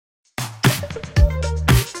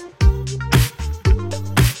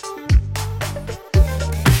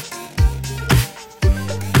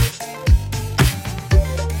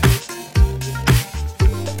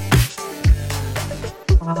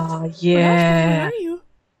Good afternoon, how Yeah. are you?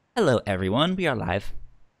 Hello, everyone. We are live.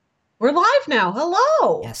 We're live now.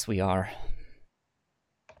 Hello. Yes, we are.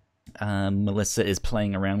 Melissa is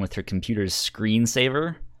playing around with her computer's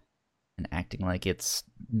screensaver and acting like it's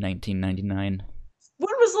 1999. When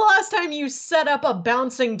was the last time you set up a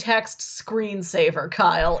bouncing text screensaver,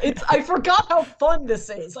 Kyle? I forgot how fun this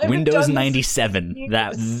is. I haven't Windows done this in 97.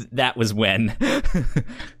 years. That was when.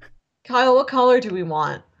 Kyle, what color do we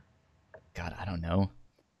want? God, I don't know.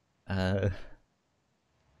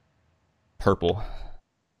 Purple.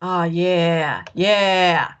 Ah, yeah.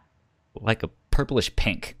 Yeah. Like a purplish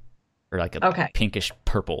pink. Or like a Okay. pinkish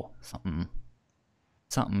purple.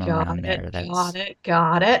 Something Got around there. it. Got it.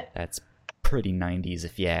 Got it. That's pretty 90s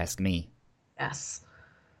if you ask me. Yes.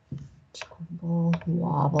 Tumble,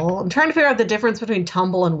 wobble. I'm trying to figure out the difference between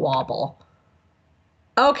tumble and wobble.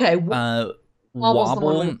 Okay. Wobble's the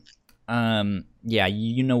one Wobble. we... Yeah,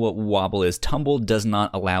 you know what wobble is. Tumble does not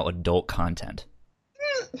allow adult content.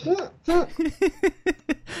 This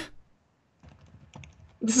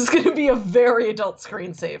is going to be a very adult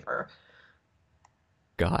screensaver.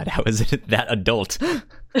 God, how is it that adult?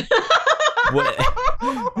 What?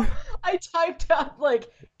 I typed out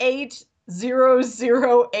like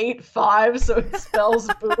 80085 so it spells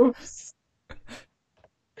boobs.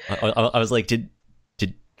 I was like, did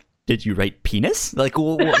you write penis? Like,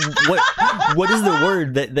 what is the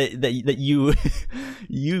word that you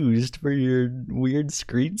used for your weird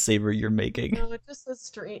screensaver you're making? No, it just says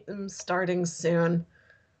stream starting soon.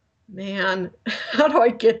 Man, how do I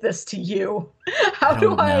get this to you? How I do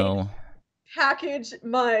don't I know. package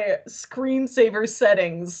my screensaver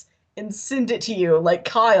settings and send it to you? Like,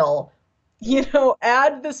 Kyle,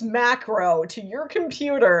 add this macro to your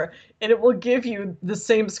computer and it will give you the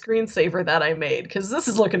same screensaver that I made because this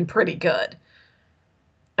is looking pretty good.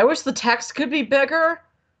 I wish the text could be bigger,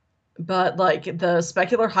 but like the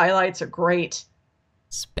specular highlights are great.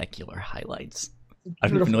 Specular highlights. I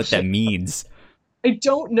don't even know Beautiful what that shit. means. I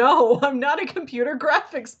don't know. I'm not a computer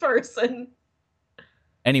graphics person.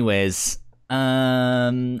 Anyways,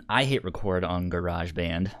 I hit record on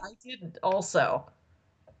GarageBand. I did also.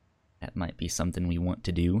 That might be something we want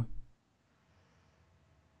to do.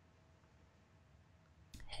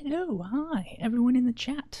 Hello, hi, everyone in the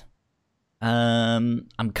chat. I'm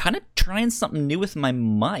kind of trying something new with my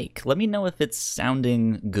mic. Let me know if it's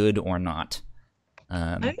sounding good or not.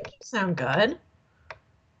 I think you sound good.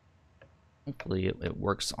 Hopefully it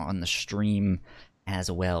works on the stream as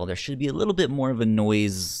well. There should be a little bit more of a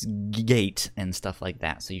noise gate and stuff like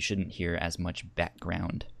that, so you shouldn't hear as much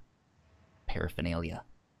background paraphernalia.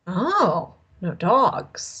 Oh, no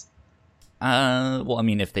dogs. Well, I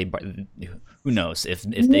mean, if they, who knows? If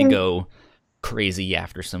they go crazy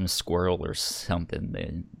after some squirrel or something,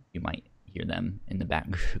 then you might hear them in the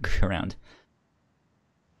background.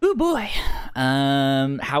 Oh boy.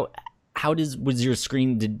 How was your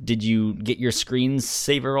screen? Did you get your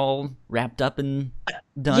screensaver all wrapped up and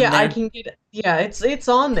done? Yeah, there? I can get it. Yeah, it's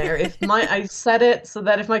on there. If I set it so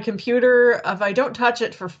that if I don't touch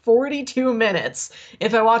it for 42 minutes,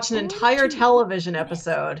 if I watch an entire 42 television minutes.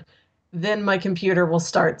 episode, then my computer will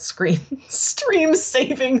start stream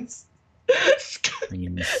saving.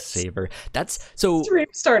 Screensaver. That's so. Stream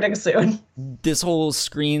starting soon. This whole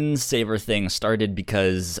screensaver thing started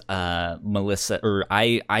because Melissa or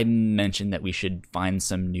I mentioned that we should find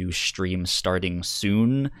some new stream starting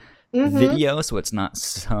soon video, so it's not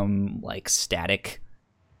some like static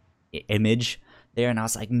image there. And I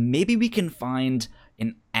was like, maybe we can find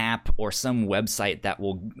an app or some website that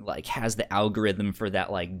will like has the algorithm for that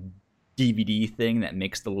like DVD thing that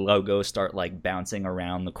makes the logo start like bouncing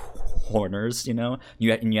around the corners, and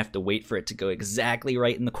you have to wait for it to go exactly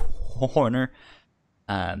right in the corner.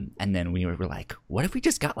 And then we were like, what if we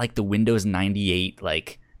just got like the Windows 98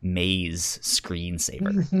 like maze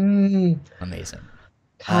screensaver? Amazing.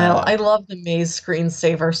 Kyle, I love the maze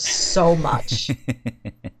screensaver so much.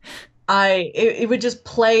 It would just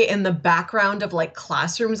play in the background of like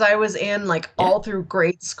classrooms I was in, like all through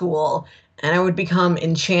grade school, and I would become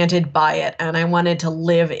enchanted by it, and I wanted to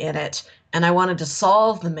live in it, and I wanted to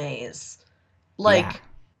solve the maze. Like,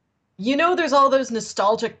 there's all those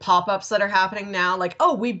nostalgic pop-ups that are happening now, like,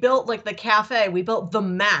 oh, we built like the cafe, we built the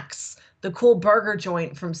Max, the cool burger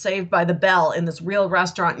joint from Saved by the Bell in this real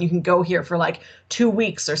restaurant, and you can go here for like 2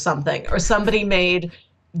 weeks or something. Or somebody made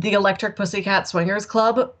the Electric Pussycat Swingers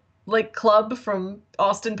Club from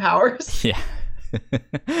Austin Powers. Yeah.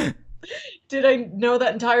 Did I know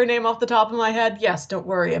that entire name off the top of my head? Yes, don't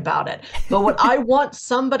worry about it. But what I want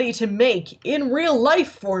somebody to make in real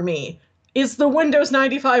life for me is the Windows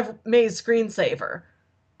 95 Maze screensaver.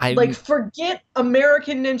 Like, forget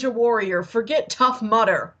American Ninja Warrior, forget Tough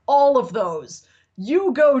Mudder, all of those.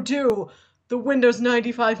 You go do the Windows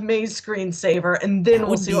 95 Maze screensaver, and then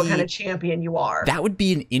we'll see what kind of champion you are. That would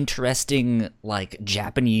be an interesting, like,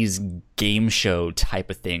 Japanese game show type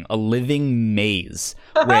of thing. A living maze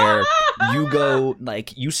where you go,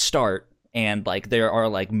 like, you start, and, like, there are,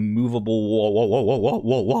 like, movable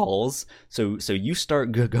walls. So you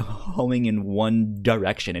start going in one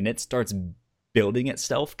direction, and it starts building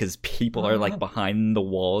itself because people are, like, behind the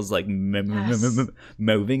walls, like,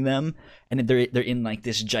 moving them, and they're in, like,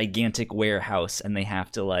 this gigantic warehouse, and they have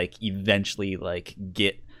to, like, eventually, like,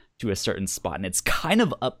 get to a certain spot, and it's kind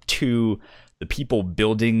of up to the people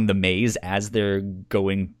building the maze as they're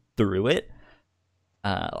going through it,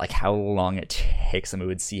 like, how long it takes them. It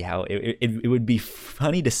would see how it would be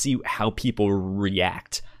funny to see how people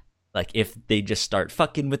react, like, if they just start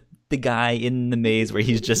fucking with the guy in the maze where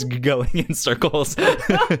he's just going in circles,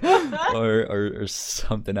 or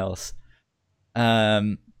something else.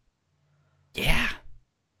 Yeah.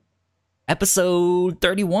 Episode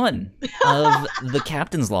 31 of the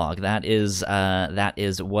Captain's Log. That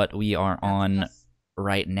is what we are on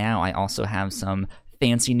right now. I also have some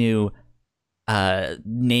fancy new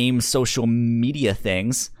name social media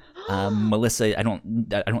things. Melissa, I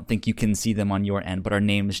don't think you can see them on your end, but our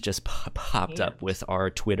names just popped up with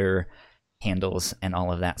our Twitter handles and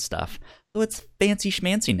all of that stuff. So it's fancy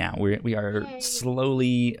schmancy now. We are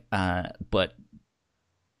slowly, but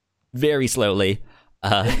very slowly,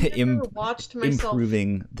 improving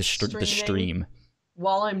the stream.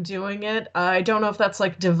 While I'm doing it, I don't know if that's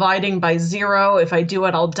like dividing by 0. If I do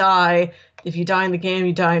it, I'll die. If you die in the game,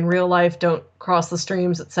 you die in real life. Don't cross the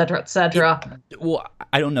streams, etc., etc. Well,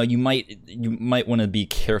 I don't know. You might want to be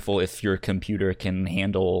careful if your computer can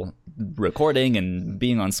handle recording and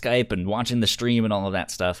being on Skype and watching the stream and all of that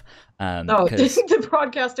stuff. The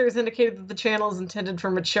broadcaster has indicated that the channel is intended for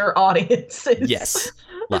mature audiences. Yes,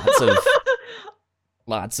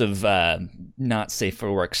 lots of not safe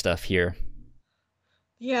for work stuff here.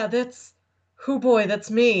 Yeah, that's that's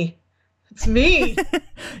me. It's me.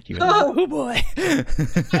 Oh boy.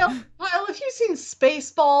 Kyle, have you seen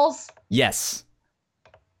Spaceballs? Yes,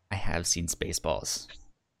 I have seen Spaceballs.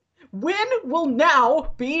 When will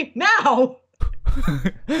now be now?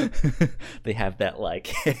 They have that,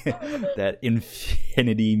 like, that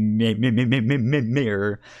infinity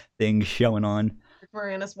mirror thing showing on. Rick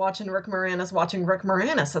Moranis watching Rick Moranis watching Rick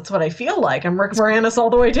Moranis. That's what I feel like. I'm Rick Moranis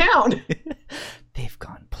all the way down. They've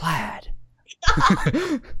gone plaid.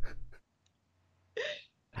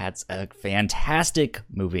 That's a fantastic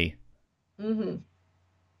movie. Mm-hmm.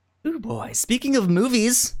 Ooh boy. Speaking of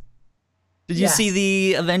movies, did you see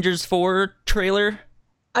the Avengers 4 trailer?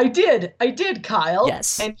 I did, Kyle.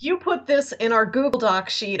 Yes. And you put this in our Google Doc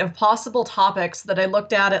sheet of possible topics that I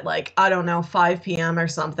looked at 5 p.m. or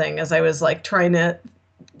something, as I was like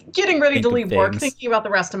getting ready to leave work, thinking about the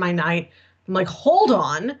rest of my night. I'm like, hold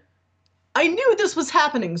on. I knew this was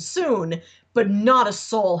happening soon, but not a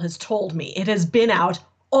soul has told me. It has been out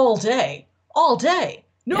all day.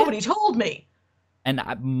 Nobody told me. And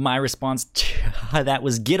my response to that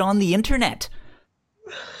was, get on the internet.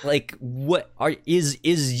 Like,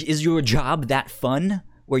 is your job that fun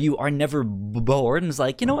where you are never bored? And it's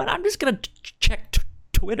like, you know what? I'm just gonna check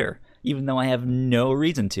Twitter, even though I have no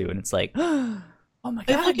reason to. And it's like, oh my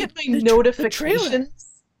god! I look at my notifications.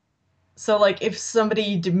 So, like, if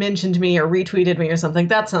somebody mentioned me or retweeted me or something,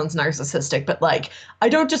 that sounds narcissistic. But, like, I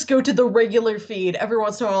don't just go to the regular feed. Every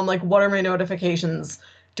once in a while, I'm like, what are my notifications?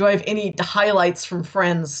 Do I have any highlights from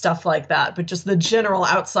friends, stuff like that? But just the general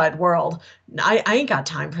outside world, I ain't got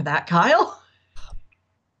time for that, Kyle.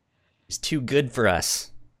 It's too good for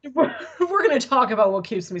us. We're going to talk about what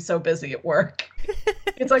keeps me so busy at work.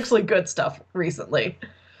 It's actually good stuff recently.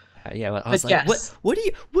 Yeah, well, I was like, yes. What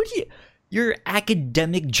do you... Your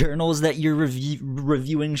academic journals that you're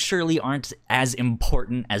reviewing surely aren't as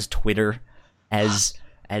important as Twitter, as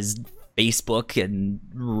Facebook and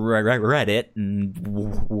Reddit and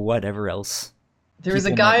whatever else. There was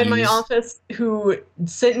a guy in my office who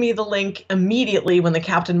sent me the link immediately when the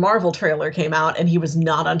Captain Marvel trailer came out, and he was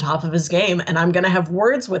not on top of his game, and I'm going to have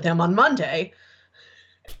words with him on Monday.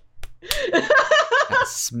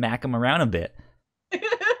 Smack him around a bit.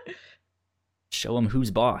 Show him who's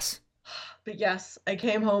boss. But yes, I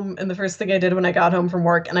came home, and the first thing I did when I got home from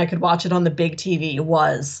work and I could watch it on the big TV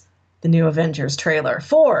was the new Avengers trailer.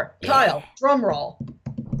 4, Kyle, drum roll.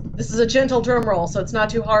 This is a gentle drum roll, so it's not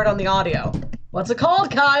too hard on the audio. What's it called,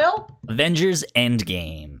 Kyle? Avengers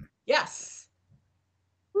Endgame. Yes.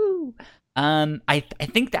 Woo. I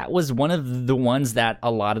think that was one of the ones that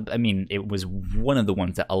it was one of the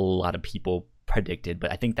ones that a lot of people predicted,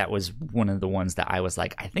 but I think that was one of the ones that I was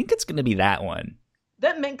like, I think it's going to be that one.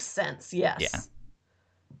 That makes sense. Yes. Yeah.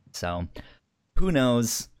 So, who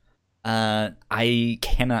knows? I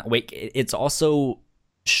cannot wait. It's also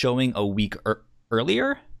showing a week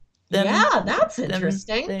earlier. That's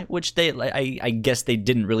interesting. Which I guess they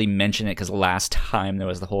didn't really mention it because last time there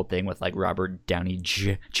was the whole thing with like Robert Downey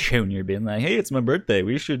Jr. being like, "Hey, it's my birthday.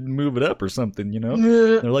 We should move it up or something," you know?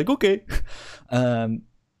 They're like, "Okay." But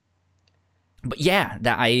yeah,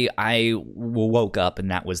 that I woke up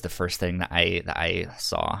and that was the first thing that I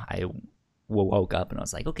saw. I woke up and I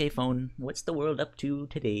was like, "Okay, phone, what's the world up to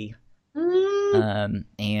today?"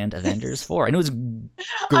 And Avengers 4, and it was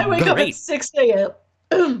I wake up at 6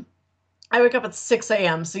 a.m. I wake up at 6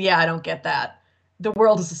 a.m. So yeah, I don't get that. The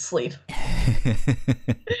world is asleep.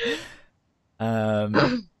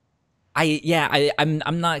 I'm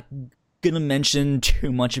not gonna mention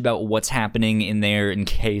too much about what's happening in there in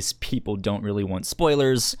case people don't really want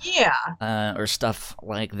spoilers. Yeah. Or stuff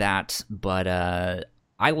like that. But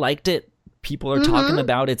I liked it. People are talking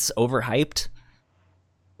about it's overhyped.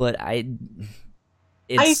 But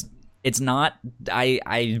it's not.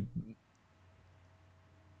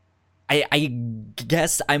 I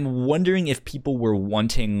guess I'm wondering if people were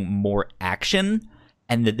wanting more action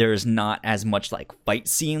and that there's not as much like fight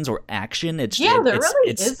scenes or action. Really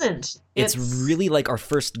isn't. It's really like our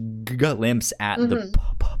first glimpse at the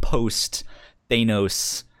post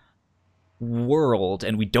Thanos world,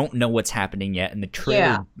 and we don't know what's happening yet. And the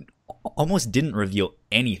trailer almost didn't reveal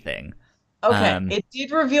anything. Okay, it did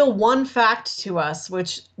reveal one fact to us,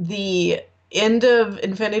 which the end of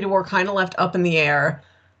Infinity War kind of left up in the air.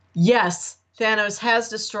 Yes, Thanos has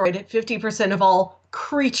destroyed 50% of all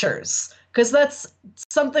creatures, because that's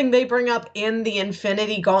something they bring up in the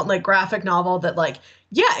Infinity Gauntlet graphic novel that, like,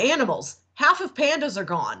 yeah, animals. Half of pandas are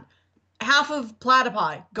gone. Half of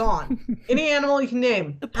platypi, gone. Any animal you can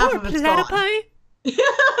name, half of it's platypi? Gone.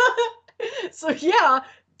 So yeah,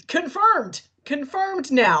 confirmed.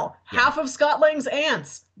 Confirmed now. Yeah. Half of Scott Lang's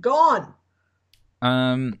ants, gone.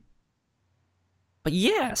 But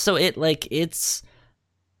yeah, so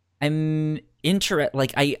I'm interested.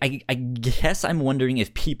 Like, I guess I'm wondering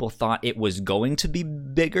if people thought it was going to be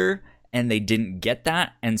bigger and they didn't get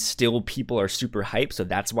that, and still people are super hyped, so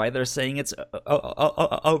that's why they're saying it's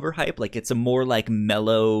overhyped. Like, it's a more like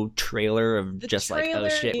mellow trailer of just like, oh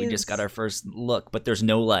shit, we just got our first look, but there's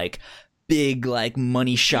no like big like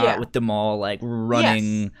money shot with them all like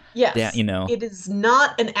running. Yes. You know, it is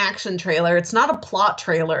not an action trailer. It's not a plot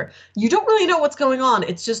trailer. You don't really know what's going on.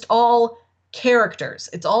 It's just all characters.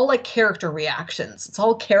 It's all like character reactions. It's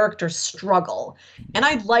all character struggle. And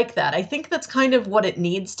I like that. I think that's kind of what it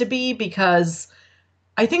needs to be, because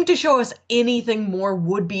I think to show us anything more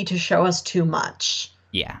would be to show us too much.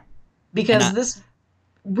 Yeah. Because this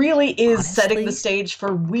really is setting the stage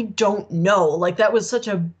for we don't know. Like, that was such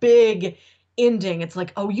a big ending. It's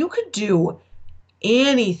like, oh, you could do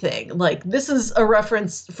anything. Like, this is a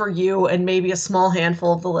reference for you and maybe a small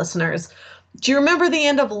handful of the listeners. Do you remember the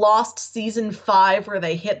end of Lost season 5 where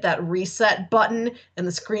they hit that reset button and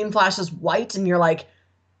the screen flashes white and you're like,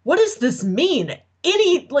 what does this mean?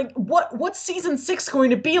 What's season 6 going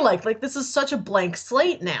to be like? Like, this is such a blank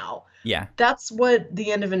slate now. Yeah. That's what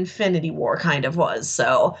the end of Infinity War kind of was.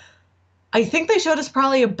 So I think they showed us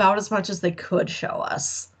probably about as much as they could show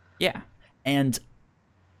us. Yeah. And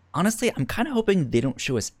honestly, I'm kind of hoping they don't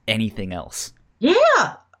show us anything else.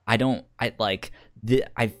 Yeah. I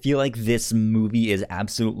feel like this movie is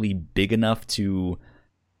absolutely big enough to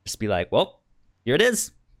just be like, well, here it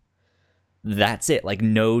is. That's it. Like,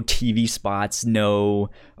 no TV spots, no,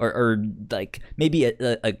 or like maybe a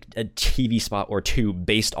TV spot or two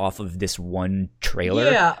based off of this one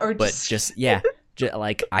trailer. Yeah,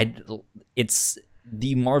 it's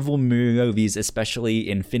the Marvel movies, especially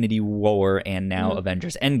Infinity War and now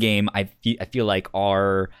Avengers Endgame. I feel like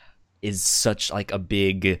is such like a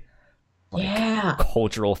big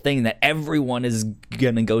cultural thing that everyone is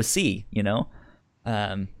gonna go see, you know?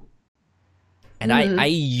 And I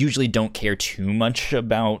usually don't care too much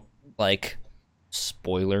about like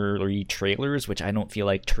spoilery trailers, which I don't feel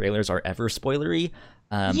like trailers are ever spoilery.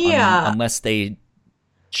 Unless they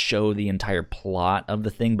show the entire plot of the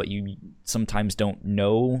thing, but you sometimes don't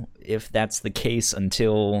know if that's the case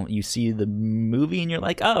until you see the movie and you're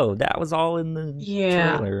like, oh, that was all in the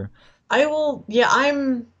trailer.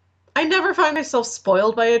 I'm I never find myself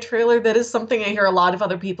spoiled by a trailer. That is something I hear a lot of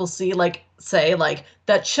other people say like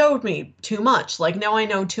that showed me too much. Like now I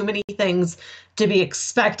know too many things to be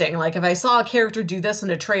expecting. Like if I saw a character do this in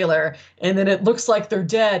a trailer and then it looks like they're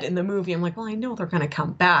dead in the movie, I'm like, well, I know they're gonna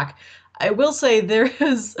come back. I will say there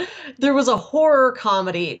was a horror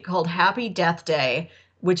comedy called Happy Death Day,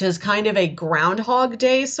 which is kind of a Groundhog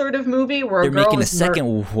Day sort of movie where a They're girl making a is mur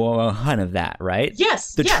second one of that, right?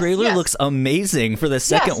 Yes, The yes, trailer yes, looks amazing for the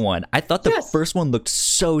second yes, one. I thought the yes. first one looked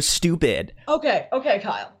so stupid. Okay, okay,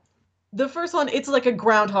 Kyle. The first one, it's like a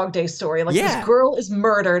Groundhog Day story. Like this Yeah, girl is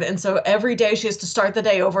murdered, and so every day she has to start the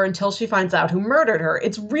day over until she finds out who murdered her.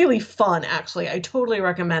 It's really fun, actually. I totally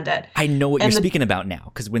recommend it. I know what you're And the speaking about now,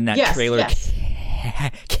 because when that yes, trailer yes.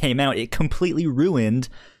 came out, it completely ruined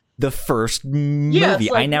the first Yeah, movie. it's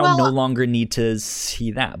I like, now no well, longer need to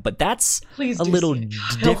see that. But that's please a do little see it,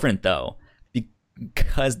 Kyle. different, though,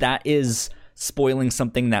 because that is spoiling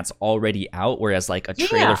something that's already out, whereas like a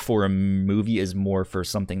trailer Yeah. for a movie is more for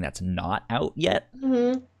something that's not out yet.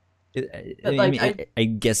 hmm But I like mean, I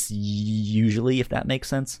guess usually, if that makes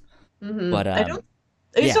sense. But I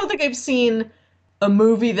just yeah, don't think I've seen a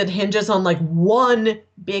movie that hinges on like one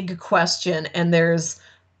big question and there's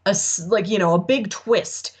like a big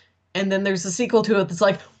twist and then there's a sequel to it that's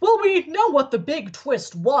like, well, we know what the big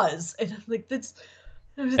twist was, and I'm like, that's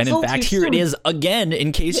and it's in all too fact, here it soon. is again,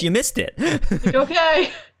 in case Yeah, you missed it. like,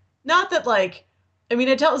 okay, not that like, I mean,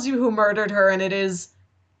 it tells you who murdered her and it is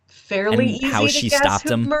fairly And how easy to she guess stopped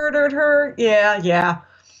who him. murdered her. Yeah, yeah.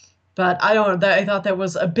 But I don't know. I thought that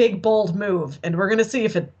was a big, bold move, and we're gonna see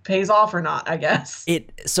if it pays off or not, I guess.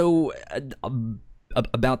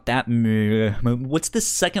 About that. What's the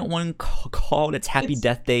second one called? It's Happy It's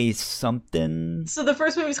Death Day something. so the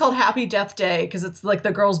first movie's called Happy Death Day because it's like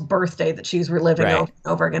the girl's birthday that she's reliving Right. over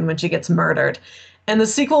and over again when she gets murdered. And the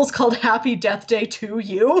sequel is called Happy Death Day to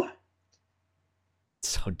You.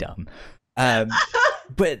 So dumb.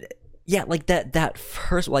 But yeah, like that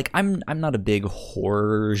first. Like I'm not a big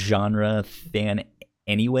horror genre fan,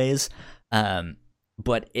 anyways.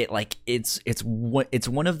 But it's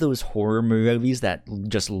one of those horror movies that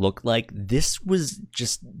just look like this was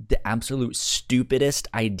just the absolute stupidest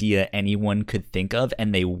idea anyone could think of,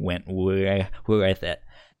 and they went with it,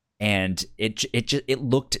 and it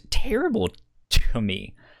looked terrible to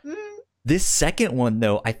me. Mm, This second one,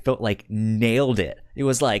 though, I felt like nailed it. It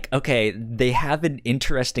was like, okay, they have an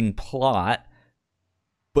interesting plot,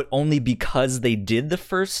 but only because they did the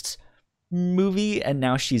first movie, and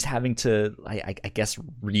now she's having to, I guess,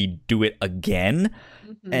 redo it again.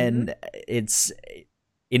 mhm. And it's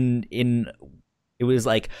in it was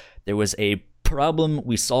like there was a problem,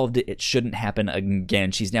 we solved it, it shouldn't happen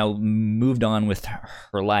again. She's now moved on with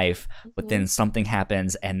her life, but then Mhm. something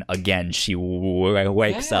happens, and again she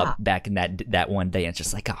wakes Yeah. up back in that one day, and it's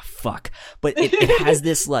just like, oh fuck. But it has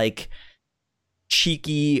this like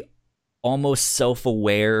cheeky, almost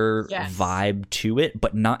self-aware Yes. vibe to it,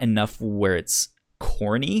 but not enough where it's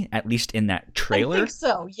corny, at least in that I trailer, think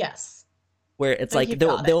so, yes. where it's I think you like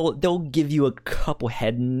they'll got it. they'll they'll give you a couple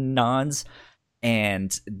head nods,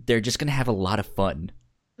 and they're just gonna have a lot of fun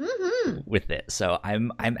hmm with it. So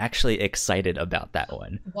I'm actually excited about that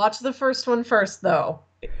one. Watch the first one first, though.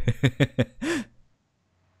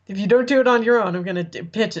 If you don't do it on your own, I'm gonna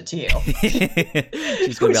pitch it to you.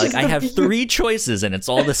 She's gonna be Which like, is I the have beauty. 3 choices, and it's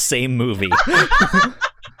all the same movie.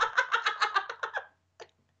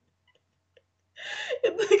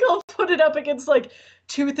 Like I'll put it up against like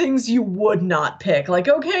two things you would not pick. Like,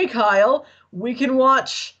 okay, Kyle, we can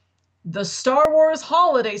watch the Star Wars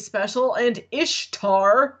Holiday Special and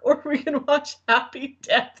Ishtar, or we can watch Happy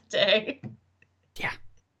Death Day. Yeah,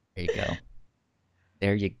 there you go.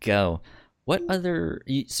 There you go. What other?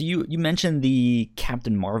 So you mentioned the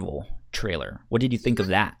Captain Marvel trailer. What did you think of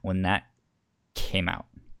that when that came out?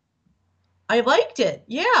 I liked it.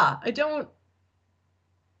 Yeah, I don't.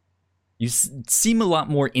 You seem a lot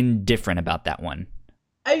more indifferent about that one.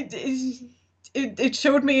 I it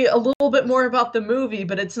showed me a little bit more about the movie,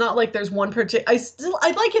 but it's not like there's one particular.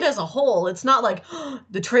 I like it as a whole. It's not like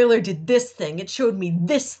the trailer did this thing. It showed me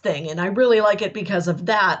this thing, and I really like it because of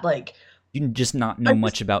that. Like You just not know I'm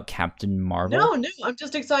just much about Captain Marvel. no, I'm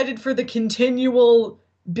just excited for the continual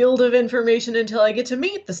build of information until I get to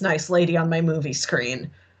meet this nice lady on my movie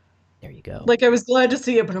screen. There you go. Like I was glad to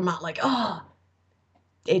see it, but I'm not like, oh,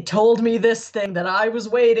 it told me this thing that I was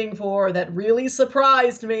waiting for that really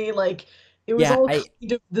surprised me. Like it was Yeah, all I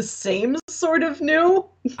kind of the same sort of new.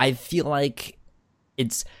 I feel like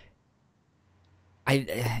it's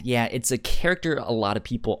yeah, it's a character a lot of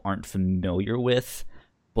people aren't familiar with,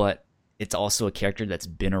 but it's also a character that's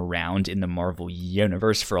been around in the Marvel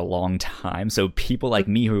universe for a long time. So people like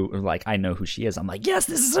me who are like, I know who she is. I'm like, yes,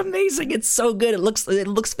 this is amazing. It's so good. It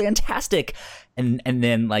looks fantastic. And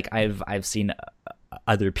then like I've seen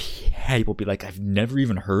other people be like, I've never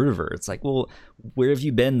even heard of her. It's like, well, where have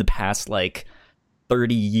you been the past like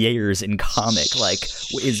 30 years in comic? Like,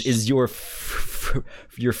 is your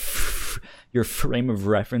frame of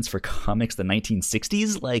reference for comics the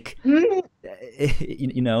 1960s? Like,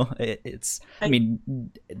 it's, I mean,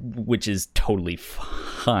 which is totally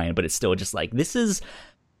fine, but it's still just like, this is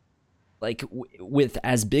like, with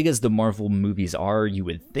as big as the Marvel movies are, you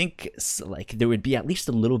would think like there would be at least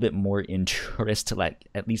a little bit more interest to like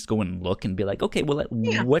at least go and look and be like, okay, well,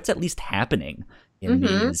 what's at least happening in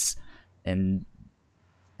these? And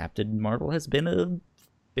Captain Marvel has been a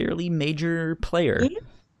fairly major player.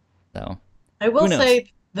 So I will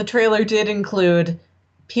say the trailer did include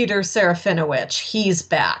Peter Serafinowicz. He's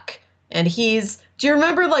back. And do you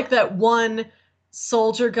remember like that one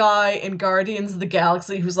soldier guy in Guardians of the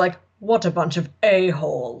Galaxy who's like, what a bunch of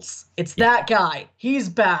a-holes. It's that guy. He's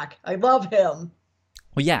back. I love him.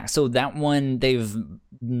 Well, yeah, so that one they've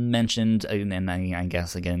mentioned, and I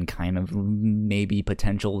guess, again, kind of maybe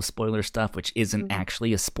potential spoiler stuff, which isn't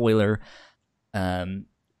actually a spoiler.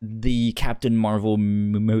 The Captain Marvel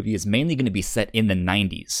movie is mainly going to be set in the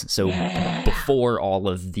 90s, so before all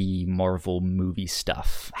of the Marvel movie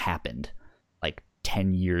stuff happened, like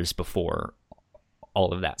 10 years before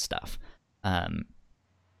all of that stuff.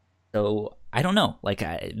 So I don't know. Like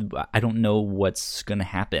I don't know what's gonna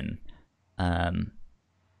happen. That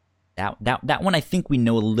one, I think we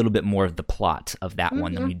know a little bit more of the plot of that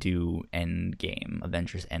one than we do Endgame,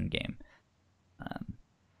 Avengers Endgame.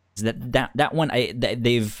 That one,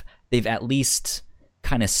 they've at least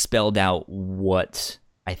kind of spelled out what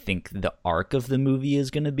I think the arc of the movie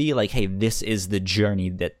is going to be. Like, hey, this is the journey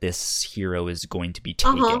that this hero is going to be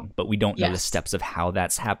taking, but we don't know the steps of how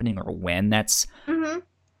that's happening or when that's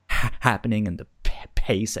happening and the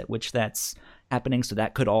pace at which that's happening. So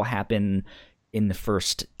that could all happen in the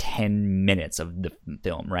first 10 minutes of the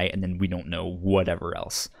film, right? And then we don't know whatever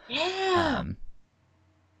else. Yeah.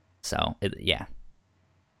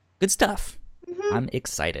 Good stuff. I'm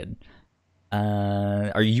excited.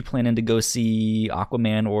 Are you planning to go see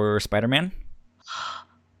Aquaman or Spider-Man?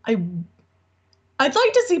 I'd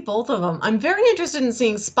like to see both of them. I'm very interested in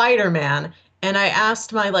seeing Spider-Man, and I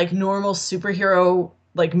asked my like normal superhero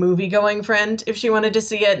like movie going friend if she wanted to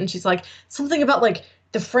see it, and she's like, something about like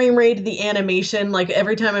the frame rate of the animation, like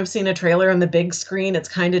every time I've seen a trailer on the big screen, it's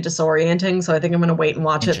kind of disorienting, so I think I'm gonna wait and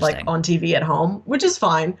watch it like on TV at home, which is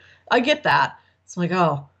fine. I get that. It's like,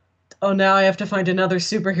 oh, now I have to find another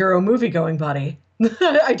superhero movie going buddy.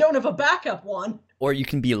 I don't have a backup one. Or you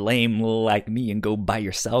can be lame like me and go by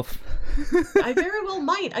yourself. I very well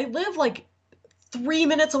might. I live like 3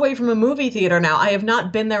 minutes away from a movie theater now. I have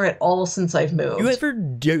not been there at all since I've moved. You ever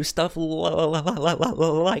do stuff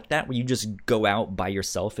like that where you just go out by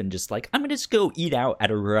yourself and just like, I'm gonna just go eat out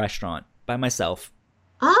at a restaurant by myself?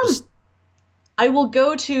 I will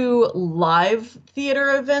go to live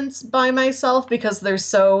theater events by myself because they're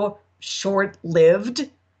so short-lived.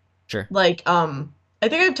 Sure. Like, I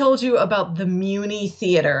think I've told you about the Muni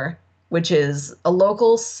Theater, which is a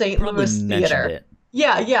local St. Louis theater. It.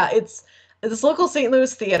 Yeah, it's this local St.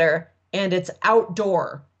 Louis theater, and it's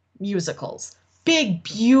outdoor musicals. Big,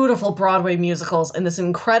 beautiful Broadway musicals in this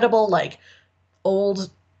incredible, like, old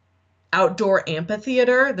outdoor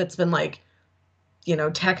amphitheater that's been, like,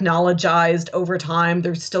 technologized over time.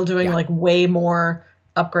 They're still doing, like, way more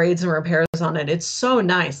upgrades and repairs on it. It's so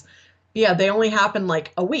nice. Yeah, they only happen,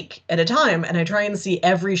 like, a week at a time, and I try and see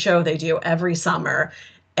every show they do every summer,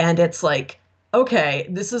 and it's like, okay,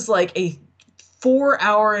 this is, like, a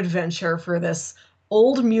 4-hour adventure for this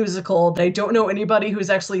old musical. They don't know anybody who's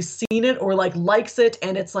actually seen it or like likes it,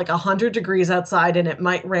 and it's like 100 degrees outside and it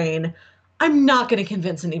might rain. I'm not going to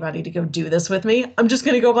convince anybody to go do this with me. I'm just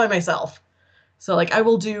going to go by myself. So like I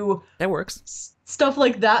will do that works stuff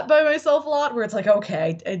like that by myself a lot, where it's like,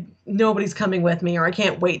 okay, nobody's coming with me, or I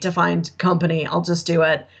can't wait to find company. I'll just do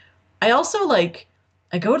it. I also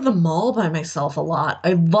I go to the mall by myself a lot.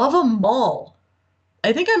 I love a mall.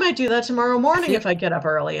 I think I might do that tomorrow morning if I get up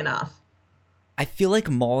early enough. I feel like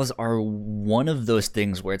malls are one of those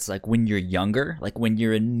things where it's like when you're younger, like when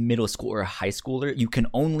you're in middle school or high schooler, you can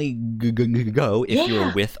only go if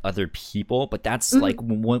you're with other people. But that's like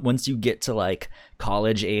once you get to like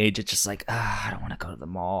college age, it's just like, I don't want to go to the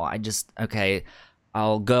mall.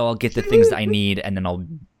 I'll go, I'll get the things that I need, and then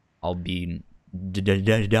I'll be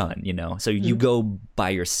done, So you go by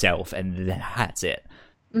yourself, and that's it.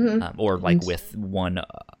 or like with one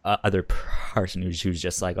other person who's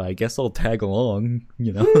just like, I guess I'll tag along,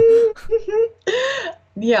 you know.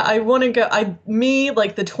 Yeah, I want to go.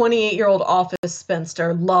 Like the 28-year-old office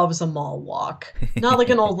spinster, loves a mall walk. Not like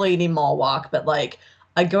an old lady mall walk, but like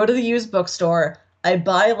I go to the used bookstore. I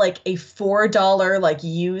buy like a $4 like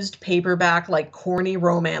used paperback like corny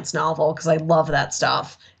romance novel because I love that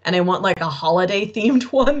stuff, and I want like a holiday themed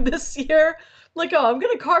one this year. Like, oh, I'm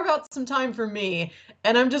gonna carve out some time for me,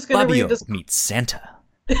 and I'm just gonna Fabio read this. meets Santa.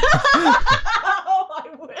 Oh, I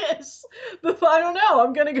wish, but I don't know.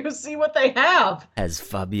 I'm gonna go see what they have. Has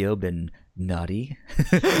Fabio been naughty?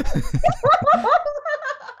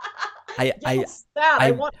 Yes,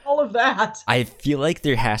 I want all of that. I feel like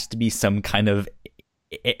there has to be some kind of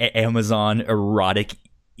Amazon erotic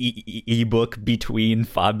ebook between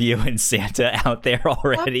Fabio and Santa out there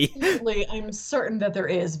already. Absolutely, I'm certain that there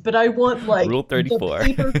is, but I want like Rule 34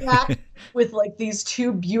 the paperback with like these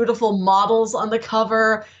two beautiful models on the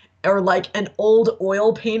cover, or like an old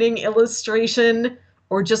oil painting illustration,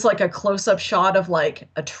 or just like a close-up shot of like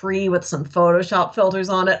a tree with some Photoshop filters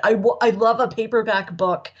on it. I love a paperback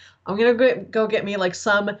book. I'm gonna go get me like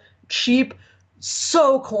some cheap,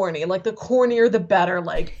 so corny, like the cornier the better,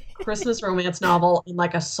 like Christmas romance novel in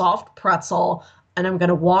like a soft pretzel, and I'm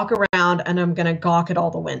gonna walk around and I'm gonna gawk at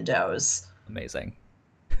all the windows. Amazing.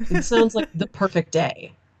 It sounds like the perfect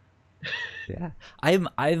day. Yeah.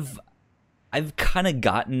 I've kind of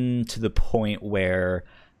gotten to the point where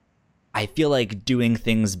I feel like doing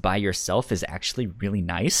things by yourself is actually really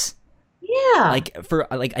nice. Yeah. Like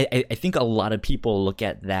I think a lot of people look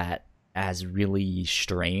at that as really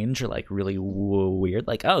strange or like really weird.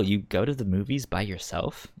 Like, oh, you go to the movies by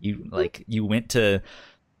yourself? You like you went to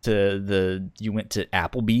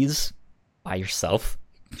Applebee's by yourself?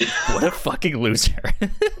 What a fucking loser. I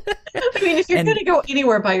mean, if you're going to go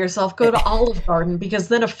anywhere by yourself, go to Olive Garden, because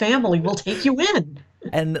then a family will take you in.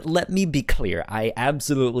 And let me be clear, I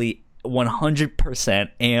absolutely 100%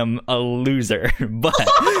 am a loser, but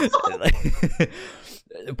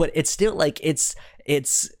but it's still like it's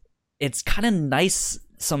kind of nice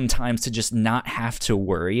sometimes to just not have to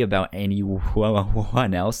worry about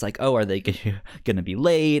anyone else. Like, oh, are they gonna be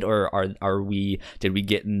late, or did we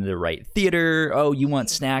get in the right theater? Oh, you want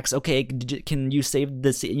snacks? Okay, can you save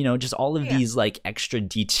this? You know, just all of these like extra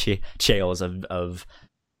details of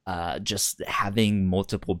just having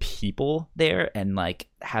multiple people there, and like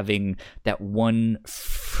having that one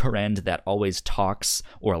friend that always talks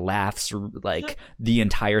or laughs or like the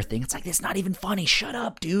entire thing. It's like, it's not even funny. Shut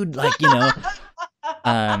up, dude. Like, you know.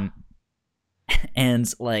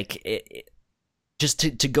 And like just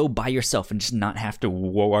to go by yourself and just not have to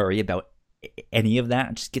worry about any of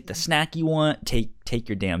that. Just get the snack you want, take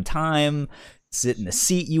your damn time, sit in the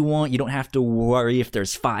seat you want. You don't have to worry if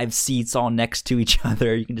there's 5 seats all next to each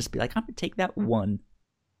other. You can just be like, I'm gonna take that one.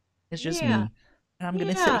 It's just me, and I'm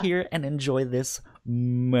gonna sit here and enjoy this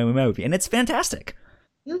movie, and it's fantastic.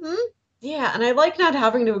 Yeah, and I like not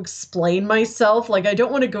having to explain myself. Like, I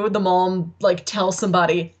don't want to go to the mall and like tell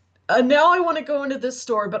somebody, now I want to go into this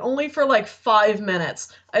store, but only for like 5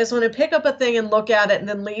 minutes. I just want to pick up a thing and look at it and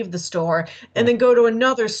then leave the store, and then go to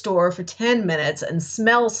another store for 10 minutes and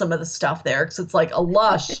smell some of the stuff there because it's like a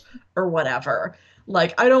Lush or whatever.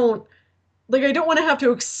 Like, I don't want to have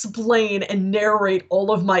to explain and narrate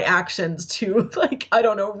all of my actions to, like, I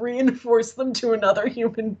don't know, reinforce them to another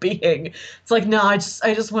human being. It's like, no, I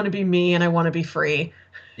just want to be me, and I want to be free.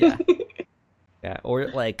 Yeah. Yeah, or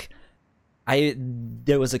like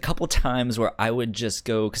there was a couple times where I would just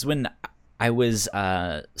go, because when I was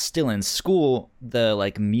still in school, the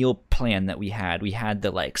like meal plan that we had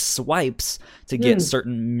the like swipes to get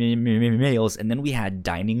certain meals, and then we had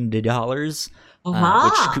dining dollars,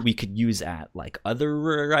 which we could use at like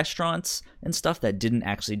other restaurants and stuff that didn't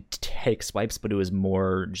actually take swipes, but it was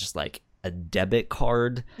more just like a debit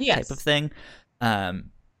card type of thing.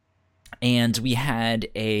 And we had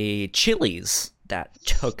a Chili's that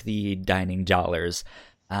took the dining dollars.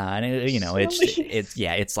 And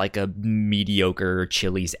it's like a mediocre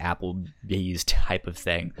Chili's Applebee's type of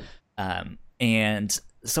thing. And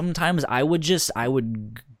sometimes I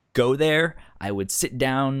would go there. I would sit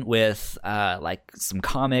down with like some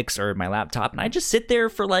comics or my laptop, and I just sit there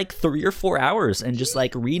for like 3 or 4 hours and just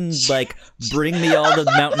like reading, like, bring me all the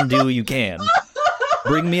Mountain Dew you can.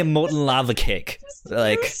 Bring me a molten lava cake.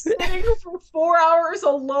 Like, sitting for 4 hours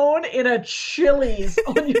alone in a Chili's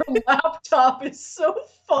on your laptop is so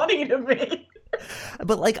funny to me.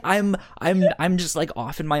 But like I'm just like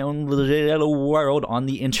off in my own little world on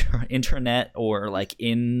the internet, or like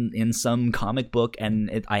in some comic book,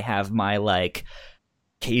 and I have my like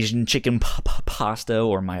Cajun chicken pasta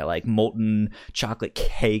or my like molten chocolate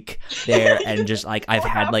cake there, and just like I've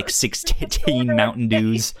had like 16 Mountain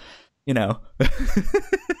Dews, you know.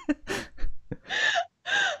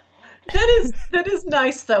 That is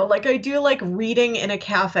nice though. Like I do like reading in a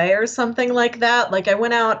cafe or something like that. Like I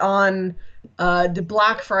went out on the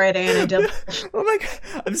Black Friday and I did. Oh my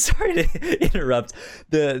god! I'm sorry to interrupt.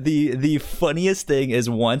 The funniest thing is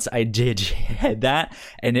once I did that,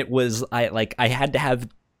 and it was I had to have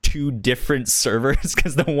two different servers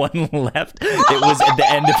because the one left it was at the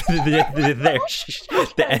end of the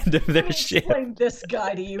end of their shift. Explain this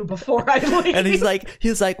guy to you before I leave. And he's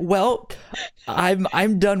like, well,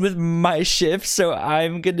 I'm done with my shift, so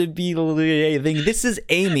I'm gonna be leaving. This is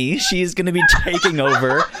Amy. She's gonna be taking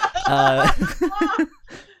over. And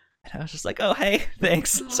I was just like, oh hey,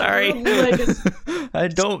 thanks. Sorry.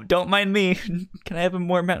 Don't mind me. Can I have a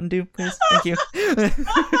more Mountain Dew, please? Thank you.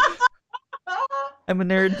 I'm a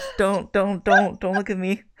nerd. Don't look at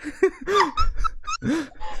me.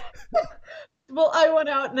 Well, I went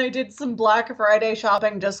out and I did some Black Friday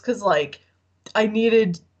shopping just because, like, I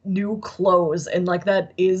needed new clothes, and like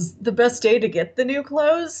that is the best day to get the new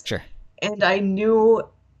clothes. Sure. And I knew,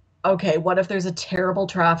 okay, what if there's a terrible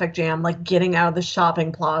traffic jam, like getting out of the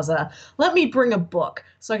shopping plaza? Let me bring a book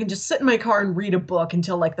so I can just sit in my car and read a book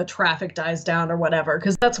until like the traffic dies down or whatever,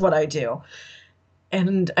 because that's what I do.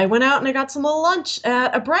 And I went out and I got some lunch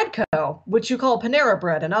at a bread co, which you call Panera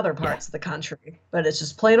Bread in other parts of the country. But it's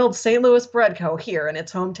just plain old St. Louis Bread Co. here in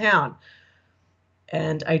its hometown.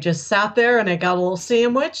 And I just sat there and I got a little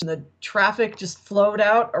sandwich, and the traffic just flowed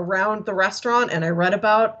out around the restaurant, and I read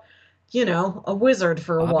about, you know, a wizard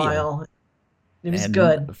for a while. It was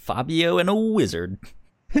good. Fabio and a wizard.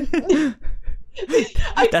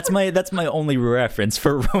 That's my only reference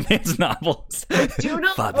for romance novels. I do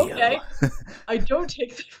not. Fabio. Okay, I don't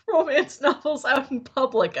take the romance novels out in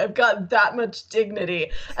public. I've got that much dignity.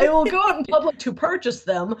 I will go out in public to purchase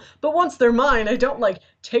them, but once they're mine, I don't like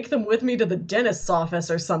take them with me to the dentist's office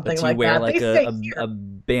or something like wear that. Like a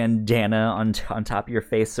bandana on top of your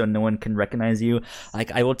face so no one can recognize you.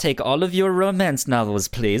 Like, I will take all of your romance novels,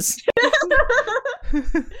 please.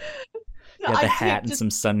 Yeah, the hat and some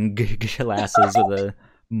sunglasses with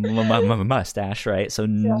a mustache, right? So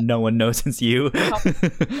no one knows it's you.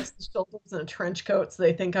 Shoulders and a trench coat, so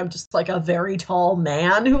they think I'm just like a very tall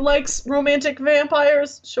man who likes romantic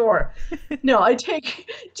vampires. Sure. No, I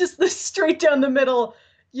take just the straight down the middle,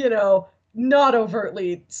 you know, not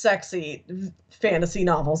overtly sexy fantasy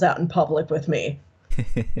novels out in public with me.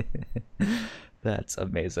 That's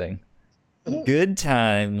amazing. Good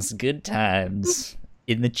times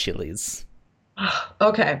in the Chili's.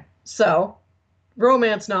 Okay, so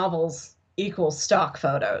romance novels equals stock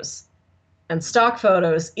photos, and stock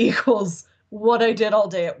photos equals what I did all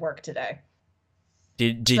day at work today.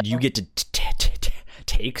 Did you get to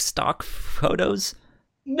take stock photos?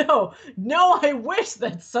 No, I wish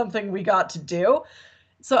that's something we got to do.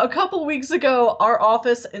 So a couple weeks ago, our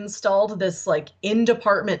office installed this like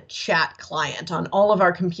in-department chat client on all of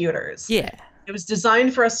our computers. Yeah. It was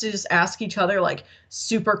designed for us to just ask each other like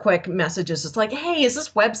super quick messages. It's like, hey, is this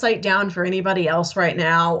website down for anybody else right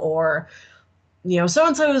now? Or, you know,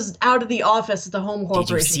 so-and-so is out of the office at the home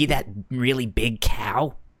corporation. Did you see that really big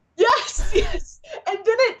cow? Yes. And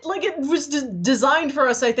then it was designed for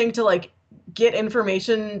us, I think, to like get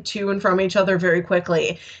information to and from each other very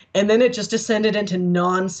quickly. And then it just descended into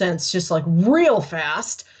nonsense, just like real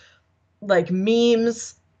fast, like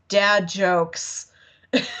memes, dad jokes.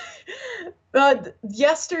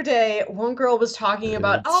 Yesterday, one girl was talking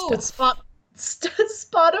about,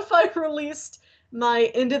 Spotify released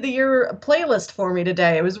my end of the year playlist for me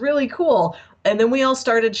today. It was really cool. And then we all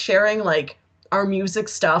started sharing like our music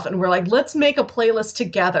stuff, and we're like, let's make a playlist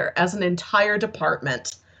together as an entire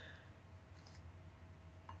department.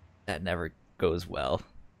 That never goes well.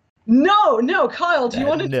 No, Kyle, do you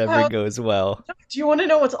want to know? Never goes well. Do you want to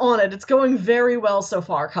know what's on it? It's going very well so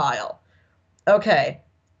far, Kyle. Okay.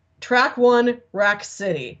 Track 1, Rack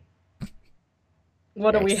City.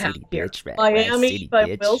 What do we have here? Miami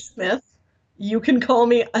by Will Smith. You Can Call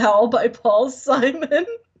Me Al by Paul Simon.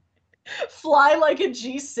 Fly Like a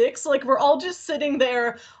G6. Like, we're all just sitting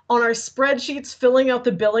there on our spreadsheets, filling out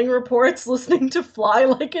the billing reports, listening to Fly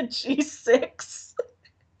Like a G6.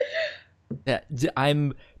 Yeah,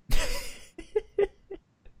 I'm...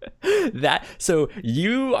 So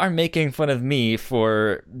you are making fun of me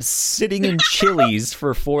for sitting in Chili's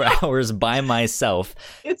for 4 hours by myself,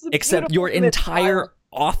 except your entire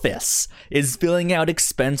office is filling out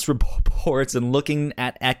expense reports and looking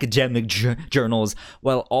at academic journals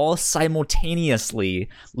while all simultaneously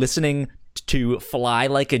listening to fly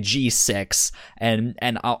like a G6,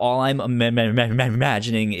 and all I'm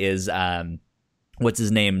imagining is what's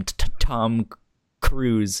his name, Tom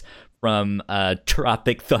Cruise from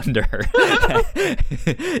Tropic Thunder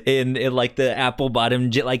in like the apple bottom,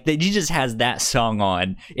 like he just has that song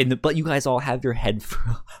on but you guys all have your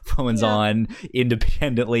headphones on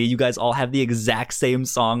independently. You guys all have the exact same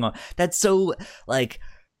song on. That's so like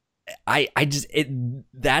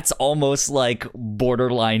that's almost like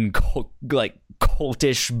borderline like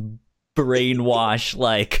cultish brainwash.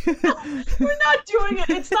 Like we're not doing it.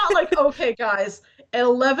 It's not like, okay guys, at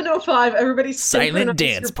 11:05 everybody silent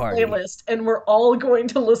dance party playlist and we're all going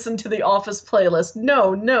to listen to the Office playlist.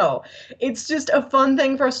 No, it's just a fun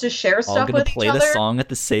thing for us to share stuff with each other. All gonna play the song at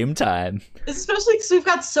the same time, especially because we've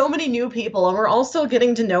got so many new people and we're all still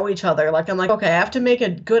getting to know each other. Like I'm like, okay, I have to make a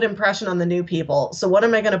good impression on the new people, so what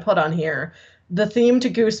am I going to put on here? The theme to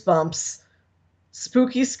Goosebumps,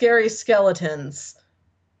 spooky scary skeletons,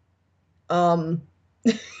 and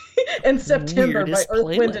September by Earth,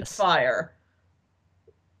 Wind and Fire.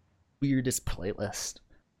 Weirdest playlist.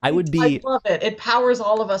 I love it. It powers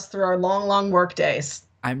all of us through our long work days.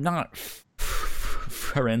 I'm not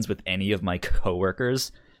friends with any of my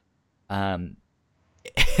coworkers, and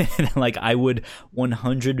like I would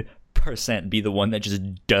 100% be the one that just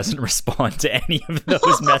doesn't respond to any of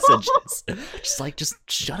those messages. just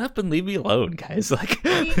shut up and leave me alone, guys. Like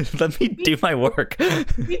let me do my work.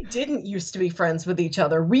 We didn't used to be friends with each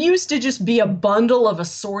other. We used to just be a bundle of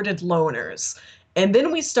assorted loners. And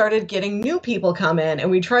then we started getting new people come in,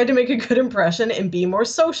 and we tried to make a good impression and be more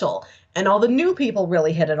social. And all the new people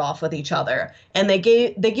really hit it off with each other. And they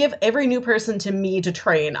give every new person to me to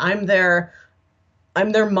train. I'm their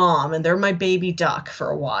mom, and they're my baby duck for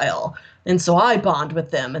a while. And so I bond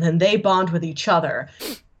with them, and then they bond with each other.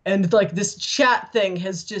 And like this chat thing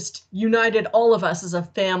has just united all of us as a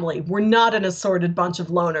family. We're not an assorted bunch of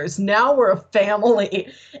loners. Now we're a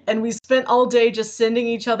family. And we spent all day just sending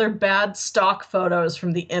each other bad stock photos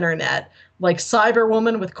from the internet, like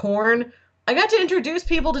Cyberwoman with corn. I got to introduce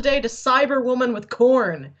people today to Cyberwoman with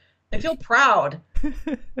corn. I feel proud.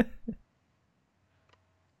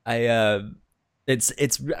 I'm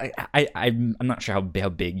not sure how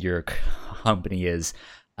big your company is.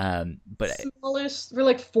 But smallish, we're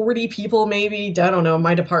like 40 people maybe. I don't know.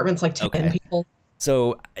 My department's like 10 people.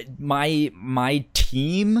 So my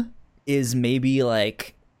team is maybe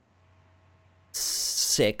like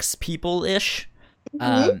 6 people ish.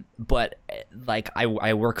 But like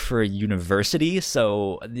I work for a university,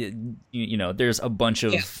 so there's a bunch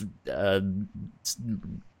of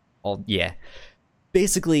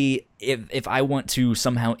basically, if I want to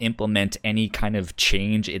somehow implement any kind of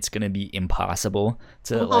change, it's going to be impossible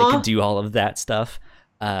to like do all of that stuff.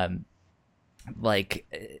 Like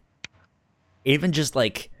even just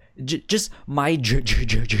like just my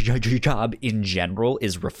job in general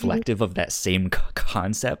is reflective of that same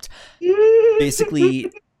concept. Basically,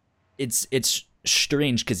 it's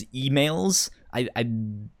strange because emails, I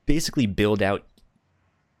basically build out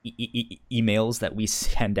emails that we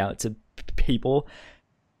send out to people.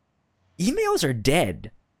 Emails are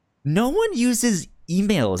dead. No one uses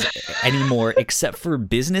emails anymore except for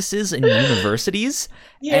businesses and universities.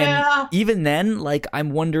 Yeah. And even then, like,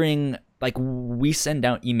 I'm wondering, like, we send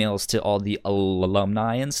out emails to all the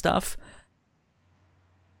alumni and stuff.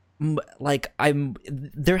 Like,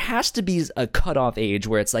 there has to be a cutoff age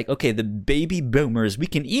where it's like, okay, the baby boomers, we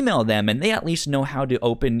can email them and they at least know how to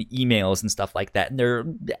open emails and stuff like that. And they're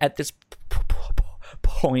at this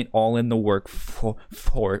point all in the work for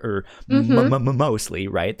mostly,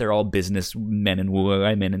 right? They're all businessmen and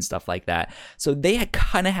women and stuff like that. So they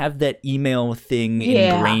kind of have that email thing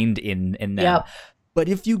ingrained in them. Yep. But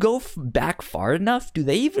if you go back far enough, do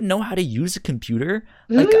they even know how to use a computer?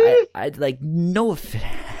 Like, I like, no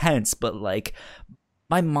offense, but like,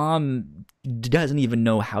 my mom doesn't even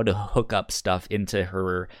know how to hook up stuff into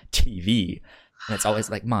her TV. And it's always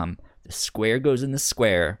like, Mom, the square goes in the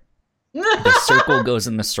square. The circle goes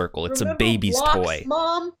in the circle. It's a baby's blocks, toy.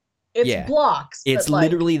 Mom? It's blocks. It's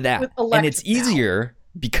literally that. And it's easier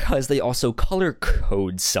because they also color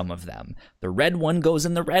code some of them. The red one goes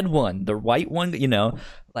in the red one. The white one,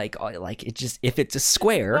 like it just, if it's a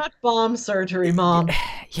square. Not bomb surgery, Mom.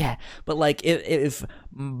 Yeah, but like if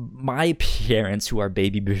my parents, who are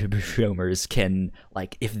baby boomers, can,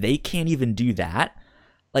 like, if they can't even do that,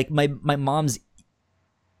 like my mom's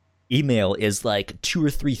email is like 2,000 or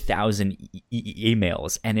 3,000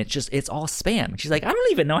 emails, and it's all spam. She's like, I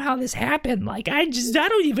don't even know how this happened. Like, I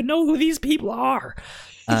don't even know who these people are.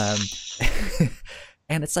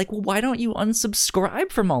 And it's like, well, why don't you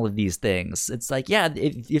unsubscribe from all of these things? It's like, yeah,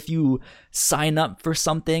 if you sign up for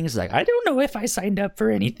something, it's like, I don't know if I signed up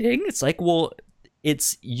for anything. It's like, well,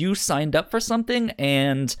 it's you signed up for something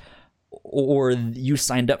or you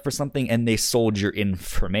signed up for something and they sold your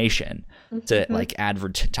information to like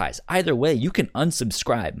advertise. Either way, you can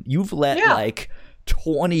unsubscribe. You've let like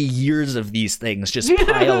 20 years of these things just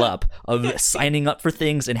pile up of signing up for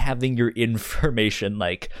things and having your information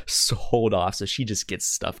like sold off, so she just gets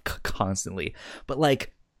stuff constantly. But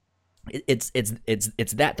like it's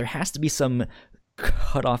that there has to be some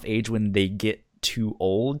cutoff age when they get too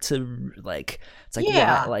old to like, it's like,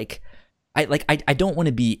 yeah, like I don't want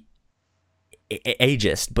to be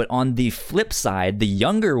ageist, but on the flip side, the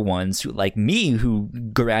younger ones who like me who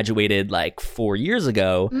graduated like 4 years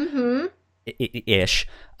ago ish,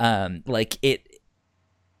 like it,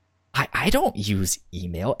 I don't use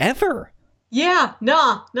email ever. Yeah,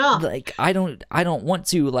 no. Like I don't want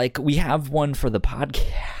to. Like we have one for the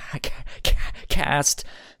podcast,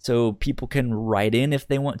 so people can write in if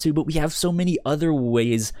they want to, but we have so many other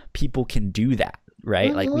ways people can do that,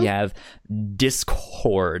 right? Like we have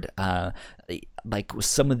Discord, like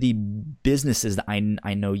some of the businesses that I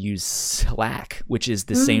know use Slack, which is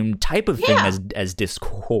the same type of thing as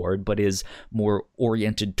Discord, but is more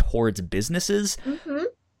oriented towards businesses.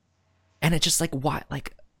 And it's just like, why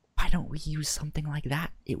don't we use something like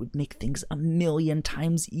that? It would make things a million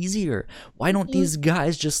times easier. Why don't these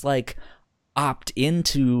guys just like opt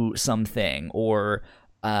into something, or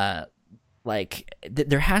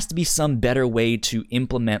there has to be some better way to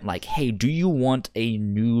implement, like, hey, do you want a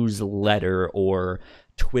newsletter or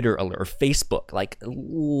Twitter alert or Facebook? Like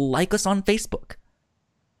us on Facebook.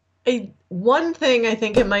 One thing I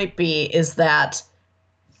think it might be is that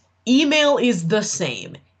email is the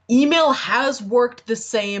same. Email has worked the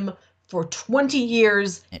same for 20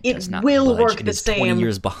 years. It will work the same. 20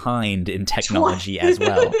 years behind in technology as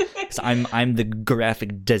well. Because I'm the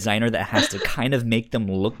graphic designer that has to kind of make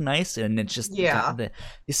them look nice, and it's just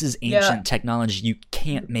this is ancient technology. You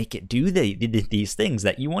can't make it do these things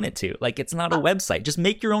that you want it to. Like, it's not a website. Just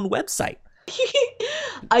make your own website.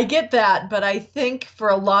 I get that, but I think for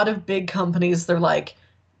a lot of big companies, they're like,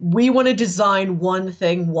 we want to design one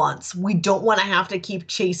thing once. We don't want to have to keep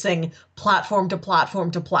chasing platform to platform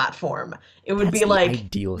to platform. It would be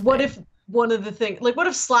like, what if one of the things, like, what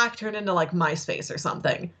if Slack turned into like MySpace or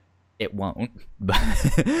something? It won't.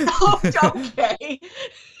 Oh, okay.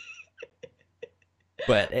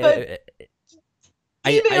 But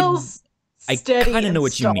emails, I kind of know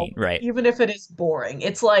what you mean, right? Even if it is boring,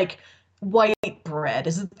 it's like white bread.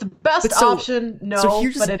 Is it the best option? No,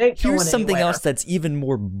 but it ain't going Here's something anywhere. else that's even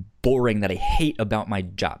more boring that I hate about my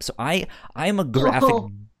job. So I'm a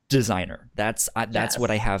graphic designer. That's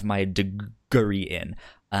what I have my degree in.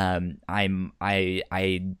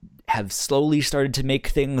 I have slowly started to make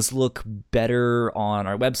things look better on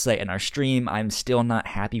our website and our stream. I'm still not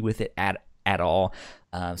happy with it at all.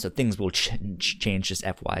 So things will change, just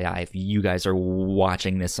FYI. If you guys are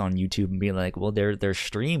watching this on YouTube and be like, well, their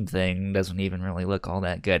stream thing doesn't even really look all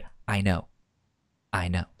that good. I know.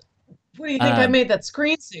 What do you think I made that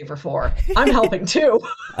screensaver for? I'm helping too.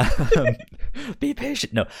 Be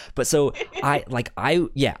patient. No, but so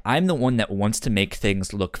I'm the one that wants to make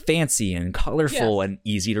things look fancy and colorful and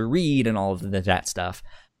easy to read and all of that stuff.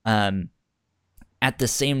 At the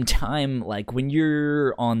same time, like when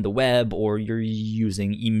you're on the web or you're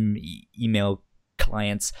using email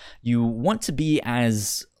clients, you want to be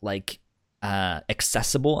as like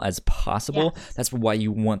accessible as possible. Yes. That's why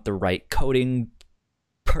you want the right coding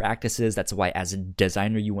practices. That's why as a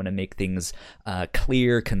designer you want to make things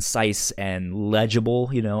clear, concise, and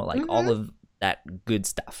legible, like all of that good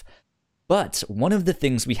stuff. But one of the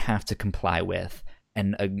things we have to comply with,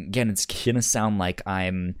 and again, it's gonna sound like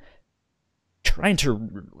I'm trying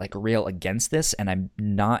to like rail against this, and I'm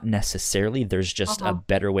not necessarily. There's just a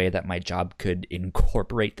better way that my job could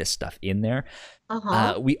incorporate this stuff in there.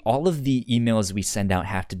 All of the emails we send out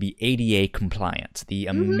have to be ADA compliant, the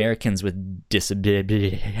Americans with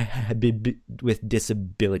Disabilities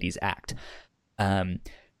Act.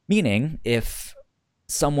 Meaning, if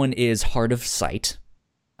someone is hard of sight,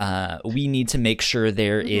 we need to make sure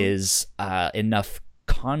there is enough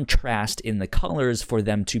contrast in the colors for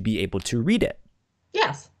them to be able to read it.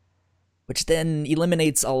 Yes. Which then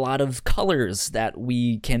eliminates a lot of colors that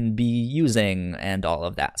we can be using and all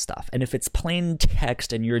of that stuff. And if it's plain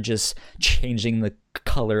text and you're just changing the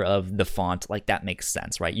color of the font, like that makes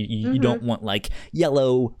sense, right? You don't want like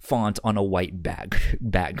yellow font on a white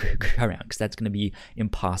background, because that's going to be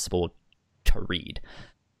impossible to read.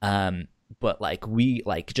 But like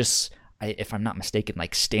if I'm not mistaken,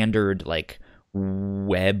 like standard like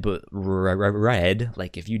web red,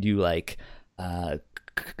 like if you do like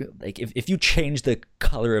if you change the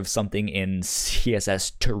color of something in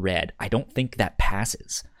CSS to red, I don't think that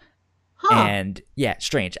passes. Huh. And yeah,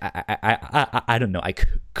 strange. I don't know. I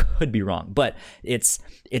could be wrong, but it's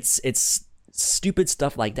stupid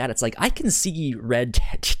stuff like that. It's like I can see red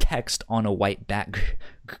text on a white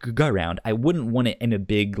background. I wouldn't want it in a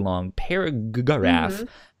big long paragraph,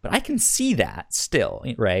 but I can see that still,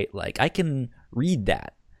 right? Like I can read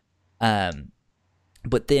that.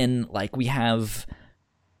 But then like we have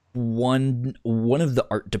one of the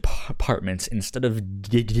art departments, instead of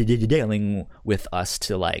dealing with us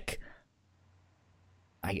to like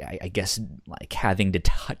I guess like having to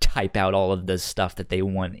type out all of the stuff that they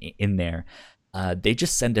want in there, they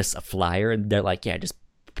just send us a flyer and they're like, yeah, just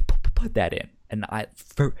put that in. And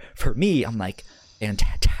for me, I'm like,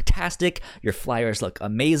 fantastic, your flyers look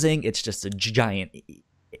amazing, it's just a giant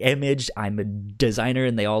image, I'm a designer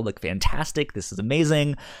and they all look fantastic, this is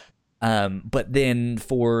amazing. But then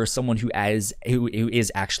for someone who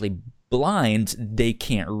is actually blind, they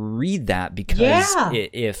can't read that because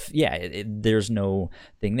there's no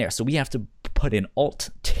thing there. So we have to put in alt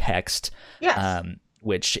text,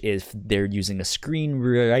 which if they're using a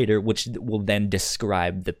screenwriter, which will then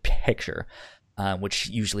describe the picture, which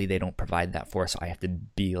usually they don't provide that for. So I have to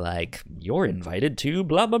be like, you're invited to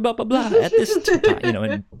blah, blah, blah, blah, blah at this time,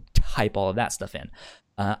 and type all of that stuff in.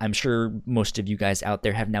 I'm sure most of you guys out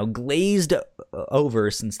there have now glazed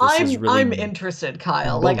over since this is really I'm interested,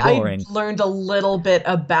 Kyle. Like I learned a little bit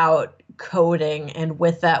about coding, and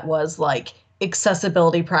with that was like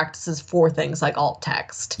accessibility practices for things like alt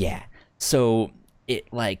text. Yeah. So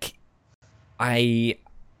it like we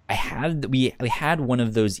had one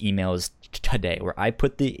of those emails today where I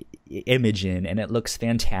put the image in and it looks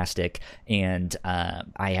fantastic, and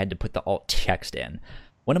I had to put the alt text in.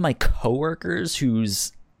 One of my coworkers,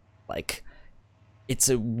 who's like, it's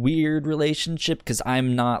a weird relationship because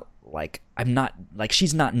I'm not like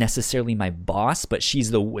she's not necessarily my boss, but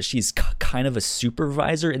she's kind of a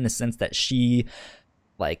supervisor in the sense that she's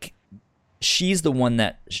the one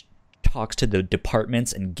that talks to the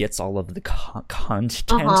departments and gets all of the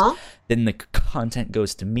content. Then the content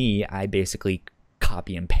goes to me. I basically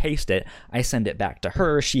copy and paste it. I send it back to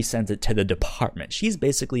her. She sends it to the department. She's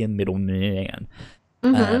basically a middleman.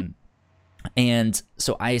 And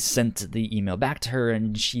so I sent the email back to her,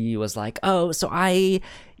 and she was like, oh, so I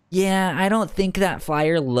don't think that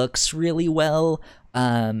flyer looks really well.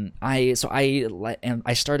 I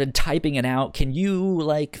started typing it out. Can you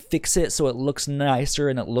like fix it so it looks nicer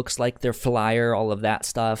and it looks like their flyer, all of that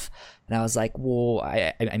stuff? And I was like, well,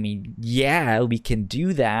 I mean, yeah, we can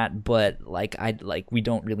do that, but we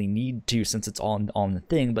don't really need to since it's on the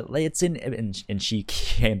thing. But it's in, and she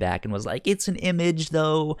came back and was like, it's an image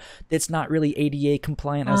though. It's not really ADA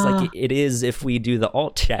compliant. I was like, it is if we do the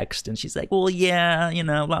alt text. And she's like, well, yeah,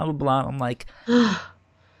 blah blah blah. I'm like,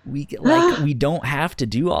 we don't have to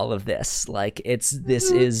do all of this. Like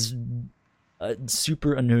this is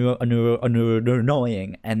super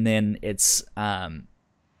annoying. And then it's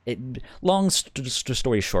long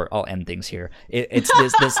story short, I'll end things here. It's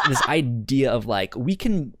this idea of like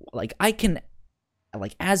I can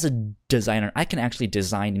as a designer, I can actually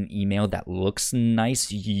design an email that looks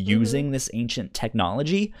nice using this ancient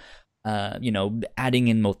technology. Adding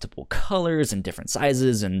in multiple colors and different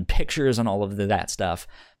sizes and pictures and all of that stuff.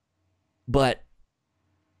 But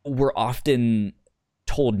we're often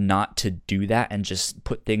told not to do that and just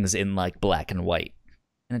put things in like black and white.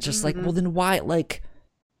 And it's just like, well, then why? Like,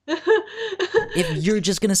 if you're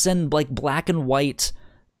just gonna send like black and white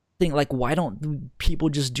thing, like why don't people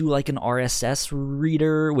just do like an RSS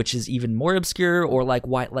reader, which is even more obscure? Or like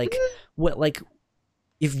why, like what, like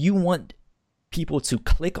if you want people to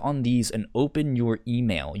click on these and open your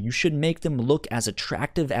email, you should make them look as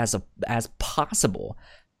attractive as possible.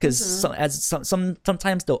 Because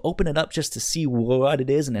sometimes they'll open it up just to see what it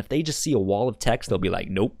is, and if they just see a wall of text, they'll be like,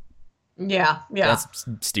 nope. Yeah. That's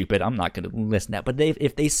stupid. I'm not going to listen to that. But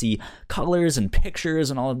if they see colors and pictures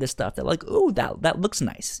and all of this stuff, they're like, "Ooh, that looks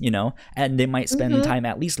nice," And they might spend time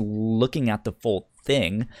at least looking at the full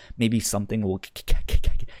thing. Maybe something will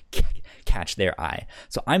catch their eye.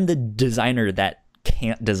 So I'm the designer that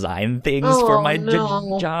can't design things for my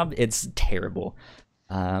job. It's terrible.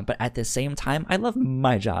 But at the same time, I love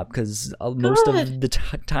my job because most of the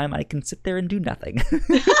time I can sit there and do nothing.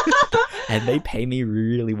 And they pay me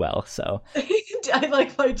really well, so. I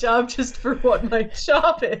like my job just for what my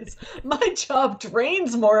job is. My job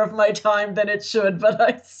drains more of my time than it should, but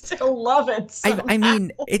I still love it. I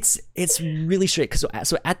mean, it's really straight. So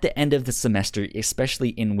at the end of the semester, especially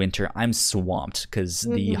in winter, I'm swamped because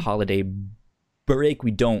the holiday break,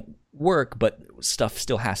 we don't work, but stuff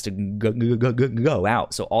still has to go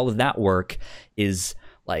out. So all of that work is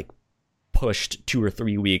like pushed 2 or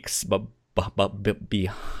 3 weeks, but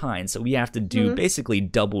behind. So we have to do basically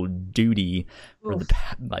double duty for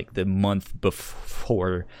the month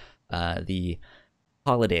before the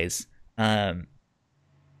holidays.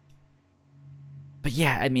 But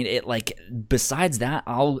yeah, I mean, it like besides that,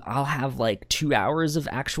 I'll have like 2 hours of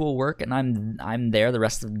actual work, and I'm there the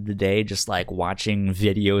rest of the day just like watching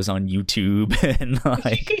videos on YouTube and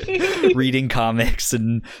like reading comics,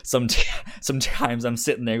 and sometimes I'm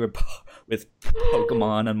sitting there with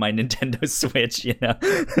Pokemon on my Nintendo Switch, you know.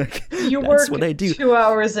 You work what I do. 2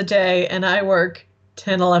 hours a day, and I work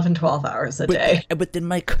 10, 11, 12 hours a day. But then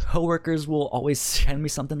my coworkers will always send me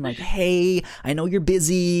something like, hey, I know you're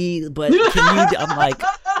busy, but can you... I'm like,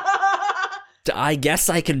 I guess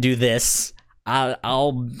I can do this.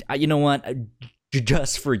 I'll you know what?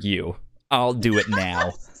 Just for you. I'll do it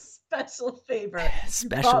now. Special favor.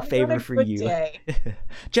 Special favor for you.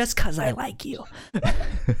 Just because I like you.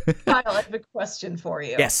 Kyle, I have a question for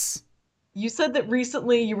you. Yes. You said that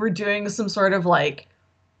recently you were doing some sort of like,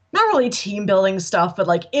 not really team building stuff, but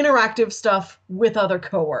like interactive stuff with other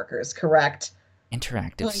coworkers, correct?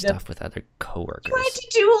 Interactive stuff with other coworkers. You had to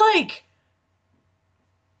do like,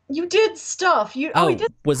 you did stuff. You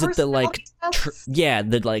did was it the like,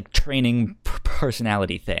 the like training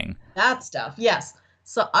personality thing? That stuff, yes.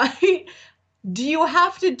 So do you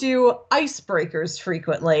have to do icebreakers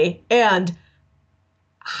frequently? And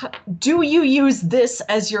do you use this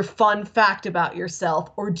as your fun fact about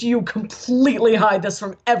yourself, or do you completely hide this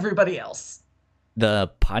from everybody else?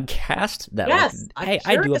 The podcast? Yes, I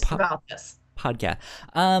do about this podcast.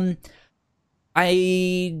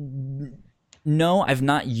 No, I've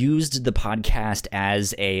not used the podcast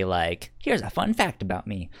as a like, here's a fun fact about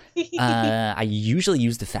me. I usually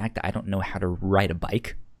use the fact that I don't know how to ride a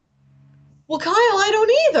bike. Well, Kyle, I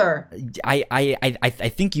don't either. I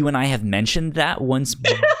think you and I have mentioned that once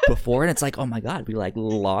before, and it's like, oh my god, we like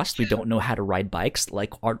lost. We don't know how to ride bikes.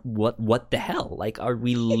 Like, what the hell? Like, are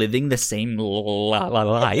we living the same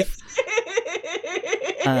life?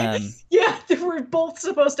 Yeah, we're both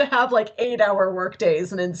supposed to have like 8-hour work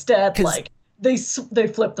days, and instead, like they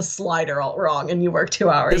flip the slider all wrong, and you work 2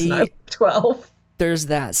 hours and I work 12. There's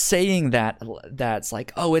that saying that's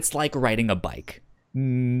like, oh, it's like riding a bike.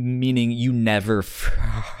 Meaning you never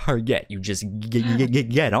forget, you just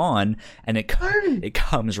get on and it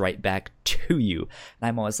comes right back to you. And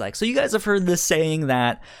I'm always like, so you guys have heard this saying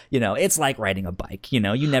that, you know, it's like riding a bike, you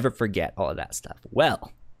know, you never forget all of that stuff.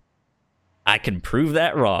 Well, I can prove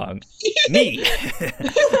that wrong. Me.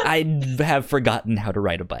 I have forgotten how to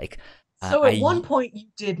ride a bike. So at one point you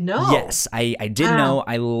did know. Yes, I did know.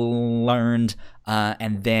 I learned,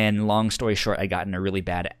 and then long story short, I got in a really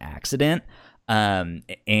bad accident.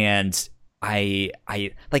 And I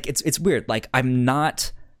like, it's weird. Like, I'm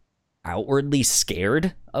not outwardly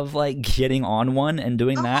scared of like getting on one and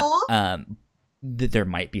doing that. There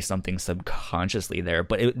might be something subconsciously there,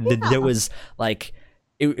 but there was like,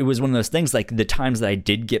 it was one of those things, like the times that I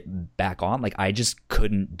did get back on, like I just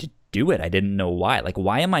couldn't do it. I didn't know why. Like,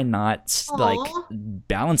 why am I not like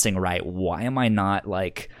balancing right? Why am I not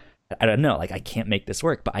like, I don't know, like I can't make this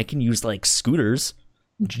work, but I can use like scooters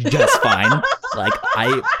just fine. Like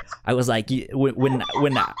I was like, when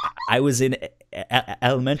I was in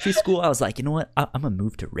elementary school, I was like, you know what? I'm gonna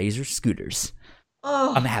move to Razor scooters.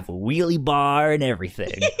 I'm gonna have a wheelie bar and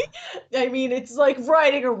everything. I mean, it's like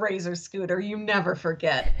riding a Razor scooter. You never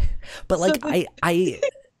forget. But like,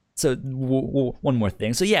 so one more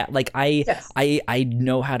thing. So yeah, like I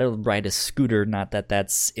know how to ride a scooter. Not that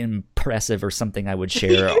that's impressive or something I would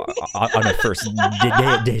share on a first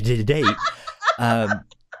date.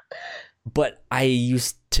 But I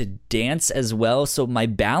used to dance as well, so my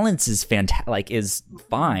balance is is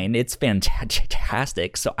fine. It's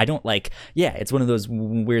fantastic. So I don't like, yeah, it's one of those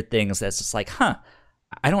weird things that's just like, I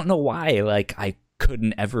don't know why, like I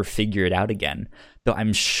couldn't ever figure it out again. Though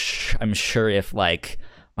I'm sure if like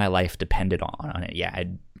my life depended on it, yeah,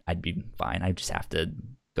 I'd be fine. I just have to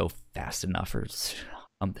go fast enough or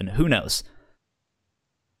something. Who knows?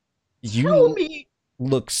 Tell me.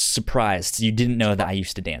 Look surprised. You didn't know that I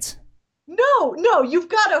used to dance. No, you've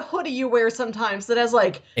got a hoodie you wear sometimes that has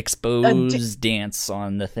like exposed dance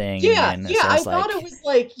on the thing. Yeah, and I thought it was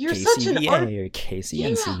like you're such an or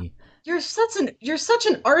KCNC. Yeah, you're such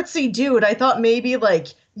an artsy dude. I thought maybe like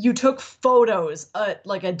you took photos at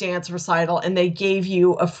like a dance recital and they gave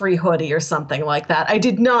you a free hoodie or something like that. I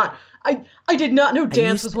did not know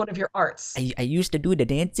dance was one of your arts. I used to do the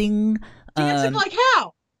dancing. Dancing like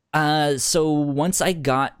how? So once I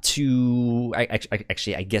got to,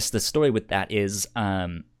 I guess the story with that is,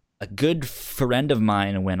 a good friend of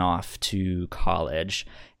mine went off to college,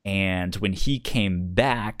 and when he came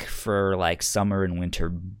back for like summer and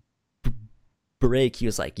winter break, he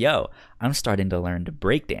was like, "Yo, I'm starting to learn to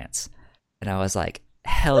break dance," and I was like,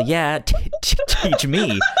 "Hell yeah, teach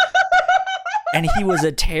me." And he was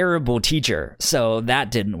a terrible teacher, so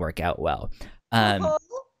that didn't work out well.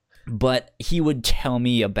 But he would tell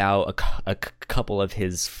me about a couple of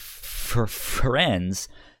his friends,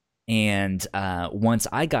 and once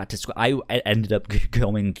I got to school, I ended up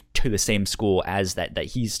going to the same school as that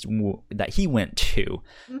he went to.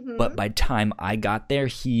 Mm-hmm. But by the time I got there,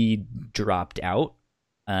 he dropped out.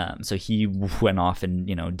 So he went off and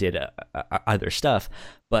did other stuff.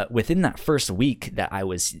 But within that first week that I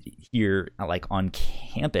was here, like on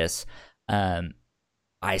campus,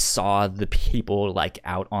 I saw the people like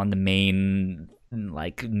out on the main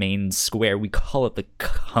square. We call it the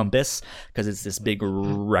compass because it's this big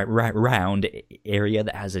round area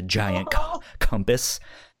that has a giant compass.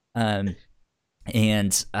 And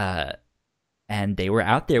they were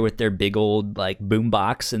out there with their big old like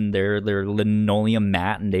boombox and their linoleum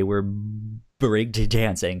mat, and they were break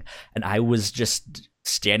dancing, and I was just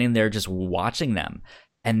standing there just watching them.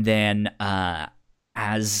 And then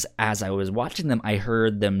as I was watching them, I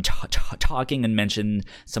heard them talking and mention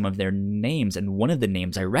some of their names, and one of the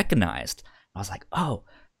names I recognized. I was like, "Oh,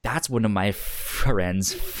 that's one of my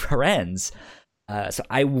friends." So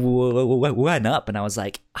I went up and I was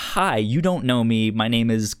like, "Hi, you don't know me. My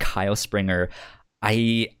name is Kyle Springer.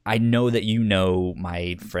 I know that you know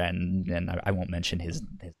my friend," and I won't mention his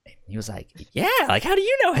name. He was like, "Yeah, like how do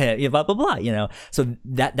you know him? Blah blah blah." So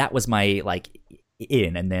that was my like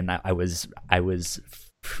in, and then I was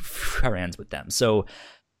friends with them. So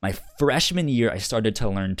my freshman year, I started to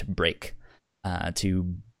learn to break dance,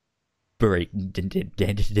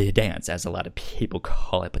 as a lot of people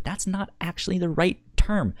call it, but that's not actually the right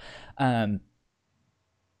term. But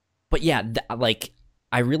yeah, like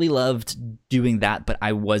I really loved doing that, but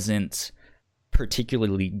I wasn't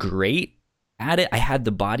particularly great at it. I had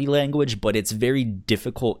the body language, but it's very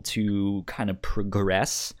difficult to kind of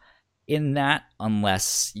progress in that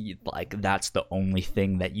unless like that's the only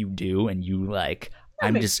thing that you do, and you like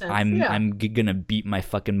I'm gonna beat my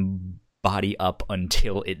fucking body up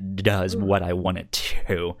until it does what I want it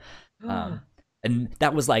to. And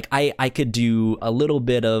that was like I could do a little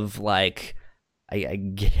bit of like I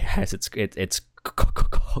guess it's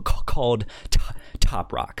called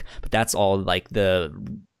top rock, but that's all like the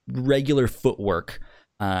regular footwork.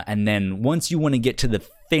 And then once you want to get to the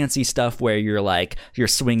fancy stuff where you're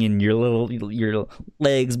swinging your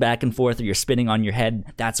legs back and forth, or you're spinning on your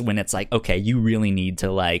head, that's when it's like, okay, you really need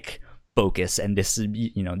to like focus, and this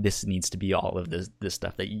needs to be all of this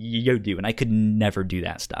stuff that you do, and I could never do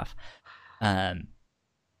that stuff.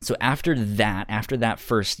 So after that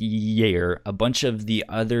first year, a bunch of the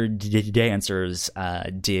other dancers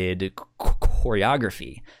did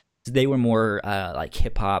choreography. They were more like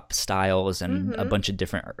hip hop styles and a bunch of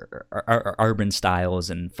different urban styles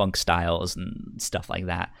and funk styles and stuff like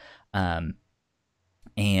that.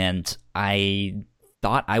 And I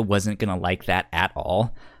thought I wasn't gonna like that at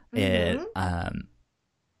all.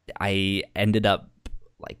 I ended up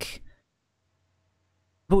like,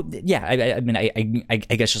 well, yeah. I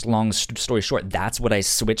guess just long story short, that's what I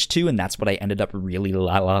switched to, and that's what I ended up really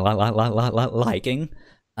liking.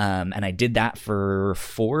 And I did that for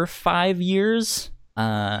 4 or 5 years.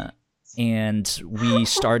 And we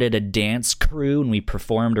started a dance crew, and we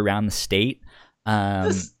performed around the state.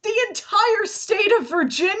 The entire state of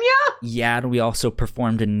Virginia? Yeah, and we also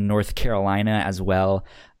performed in North Carolina as well.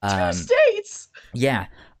 2 states? Yeah.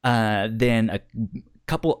 Then a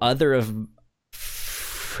couple other of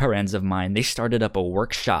friends of mine, they started up a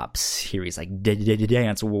workshop series, like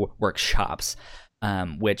dance workshops,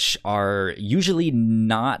 which are usually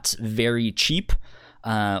not very cheap,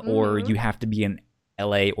 or you have to be in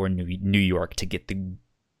LA or New York to get the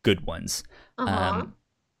good ones.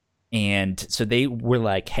 And so they were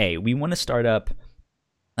like, hey, we want to start up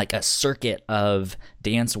like a circuit of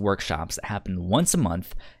dance workshops that happen once a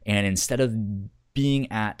month, and instead of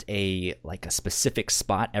being at a specific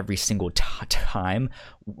spot every single time,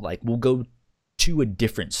 like we'll go to a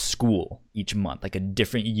different school each month, like a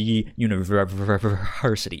different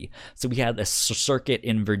university. So we had a circuit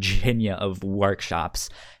in Virginia of workshops,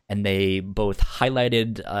 and they both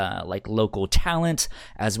highlighted like local talent,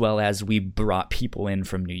 as well as we brought people in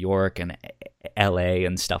from New York and LA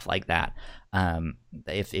and stuff like that.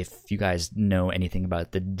 If you guys know anything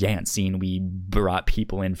about the dance scene, we brought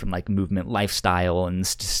people in from like Movement Lifestyle and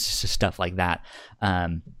stuff like that.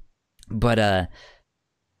 But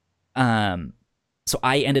so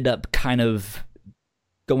I ended up kind of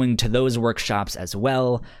going to those workshops as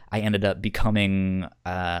well. I ended up becoming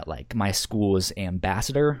like my school's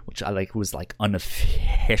ambassador, which I like was like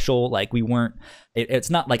unofficial. Like we weren't. It's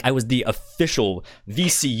not like I was the official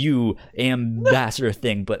VCU ambassador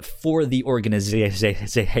thing, but for the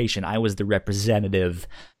organization, I was the representative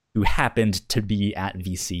who happened to be at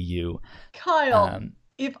VCU. Kyle,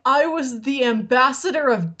 if I was the ambassador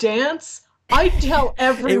of dance, I'd tell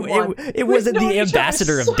everyone. It wasn't the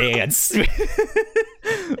ambassador of dance.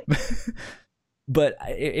 But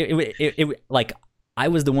it like I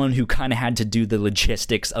was the one who kind of had to do the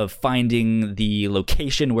logistics of finding the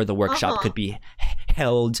location where the workshop could be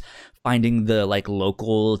held, finding the like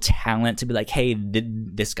local talent to be like, hey,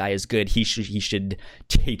 this guy is good. He should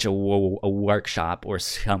teach a workshop or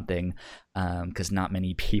something, because not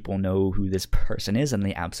many people know who this person is, and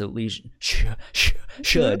they absolutely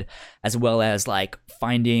should. As well as like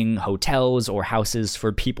finding hotels or houses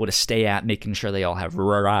for people to stay at, making sure they all have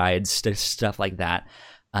rides, stuff like that.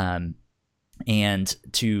 And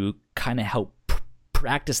to kind of help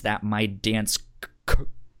practice that, my dance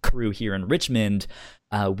crew here in Richmond,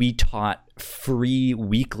 we taught free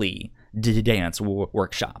weekly dance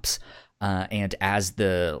workshops, and as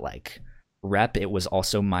the like rep, it was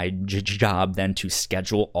also my job then to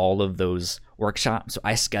schedule all of those workshops. So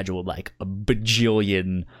I scheduled like a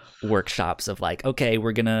bajillion workshops of like, okay,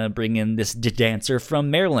 we're gonna bring in this dancer from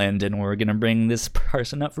Maryland, and we're gonna bring this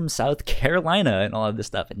person up from South Carolina, and all of this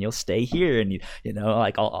stuff, and you'll stay here, and you know,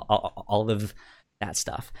 like all of that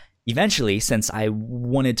stuff. Eventually, since I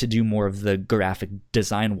wanted to do more of the graphic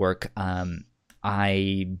design work,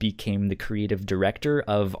 I became the creative director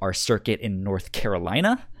of our circuit in North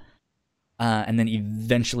Carolina, and then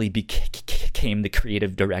eventually became the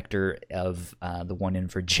creative director of the one in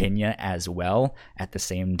Virginia as well at the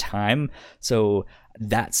same time. So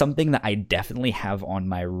that's something that I definitely have on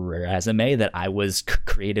my resume, that I was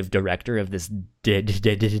creative director of this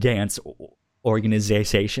dance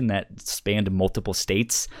organization that spanned multiple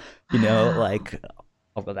states, you know, like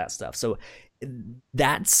all of that stuff. So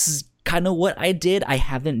that's kind of what I did. I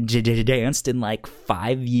haven't danced in like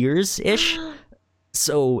 5 years ish,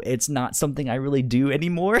 so it's not something I really do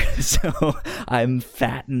anymore. So I'm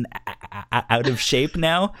fat and out of shape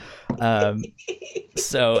now.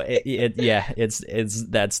 So it's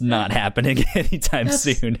that's not happening anytime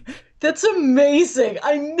soon. That's amazing.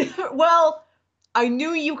 I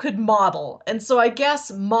knew you could model, and so I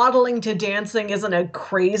guess modeling to dancing isn't a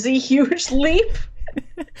crazy huge leap.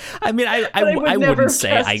 I mean, I wouldn't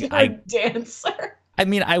say I dancer. I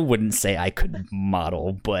mean, I wouldn't say I could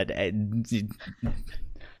model, but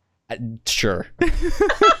sure,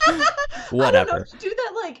 whatever. I don't know, do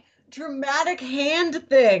that like dramatic hand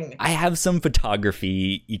thing. I have some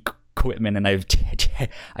photography equipment, and I've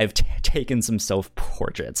taken some self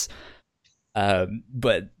portraits,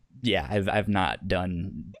 but. Yeah, I've not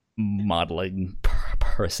done modeling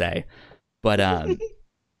per se, but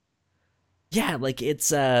yeah, like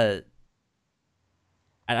it's I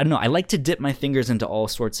don't know. I like to dip my fingers into all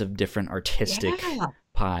sorts of different artistic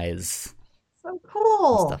pies, so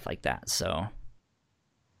cool, stuff like that. So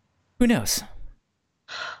who knows?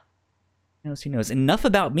 Who knows? Enough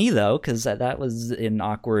about me though, because that was an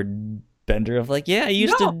awkward bender of like, yeah,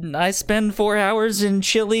 I spend 4 hours in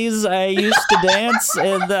Chili's, I used to dance,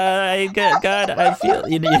 and I feel,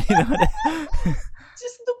 you know.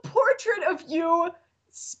 Just the portrait of you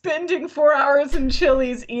spending 4 hours in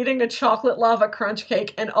Chili's eating a chocolate lava crunch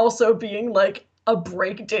cake and also being like a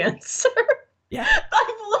break dancer. Yeah.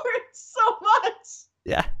 I've learned so much.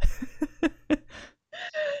 Yeah.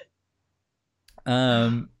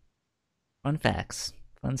 Fun facts.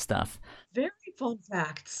 Fun stuff. Very fun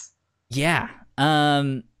facts. Yeah.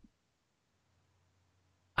 I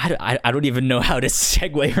don't even know how to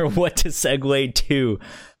segue or what to segue to.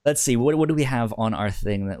 Let's see. What do we have on our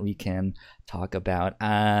thing that we can talk about?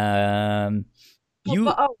 I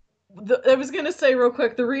was going to say real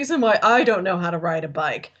quick, the reason why I don't know how to ride a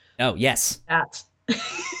bike. Oh, yes.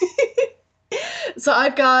 So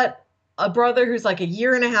I've got a brother who's like a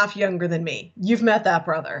year and a half younger than me. You've met that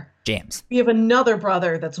brother. James. We have another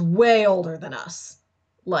brother that's way older than us.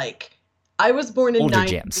 Like, I was born in older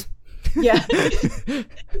James. Yeah,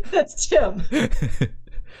 that's Tim.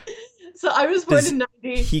 So I was born in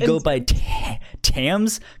 90. He go by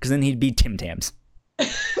Tams? Because then he'd be Tim Tams.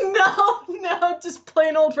 No, just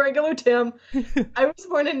plain old regular Tim. I was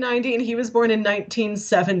born in 90 and he was born in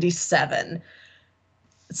 1977.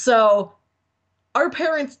 So our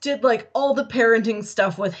parents did like all the parenting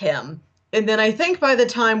stuff with him. And then I think by the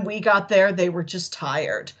time we got there, they were just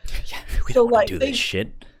tired. Yeah, we don't want to do this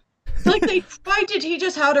shit. Like they tried to teach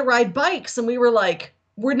us how to ride bikes, and we were like,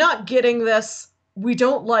 we're not getting this. We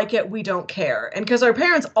don't like it. We don't care. And because our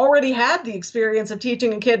parents already had the experience of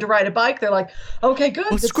teaching a kid to ride a bike, they're like, okay, good.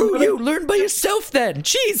 Well, screw you. Learn by yourself then.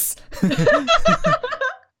 Jeez. Yeah.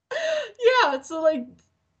 So, like,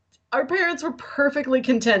 our parents were perfectly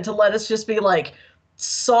content to let us just be like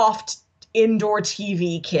soft indoor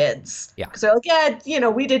TV kids. Yeah. Because they're like, yeah,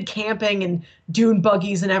 we did camping and dune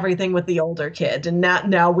buggies and everything with the older kid, and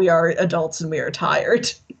now we are adults and we are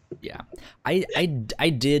tired. Yeah.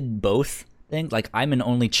 I did both things. Like, I'm an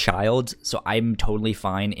only child, so I'm totally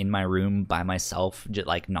fine in my room by myself, just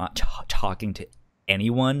like not talking to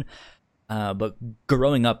anyone. But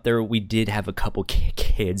growing up there, we did have a couple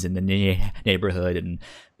kids in the neighborhood, and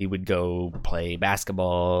we would go play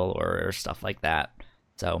basketball or stuff like that.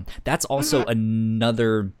 So that's also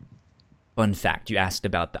another fun fact. You asked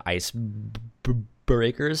about the ice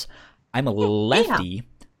breakers. I'm a lefty,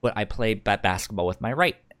 but I play basketball with my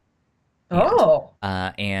right hand. Oh.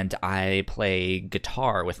 And I play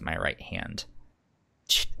guitar with my right hand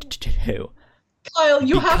too. Kyle,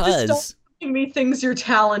 you have to stop telling me things you're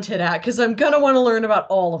talented at, because I'm gonna want to learn about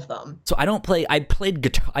all of them. So I don't play. I played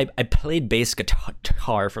guitar. I played bass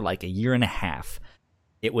guitar for like a year and a half.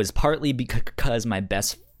 It was partly because my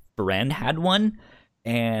best friend had one,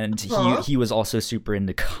 and he was also super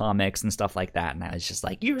into comics and stuff like that. And I was just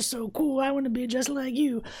like, "You're so cool. I want to be just like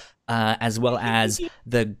you." As well as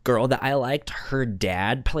the girl that I liked, her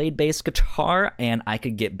dad played bass guitar, and I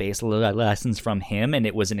could get bass lessons from him, and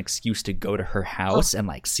it was an excuse to go to her house and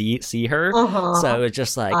like see her. So it was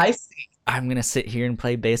just like, I see. I'm gonna sit here and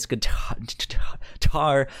play bass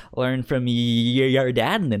guitar, learn from your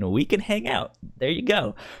dad, and then we can hang out. There you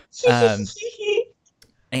go.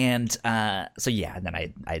 And so yeah, and then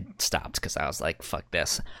I stopped because I was like, fuck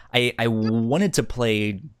this. I wanted to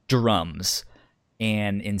play drums,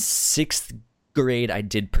 and in 6th grade I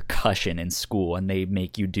did percussion in school, and they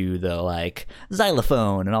make you do the like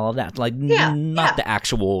xylophone and all of that, like not the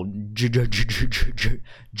actual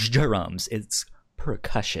drums. It's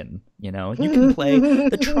percussion, you can play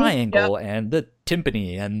the triangle and the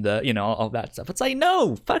timpani and the all that stuff. It's like,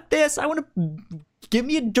 no, fuck this. I want to give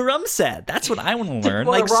me a drum set. That's what I want to learn.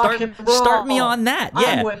 Like, start me on that. Yeah,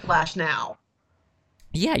 I'm Whiplash now.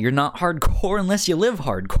 Yeah, you're not hardcore unless you live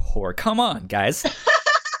hardcore. Come on, guys.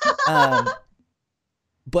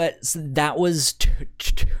 But that was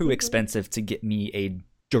too expensive to get me a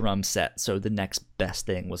drum set, so the next best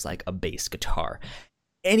thing was like a bass guitar.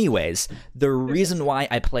 Anyways, the reason why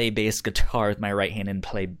I play bass guitar with my right hand and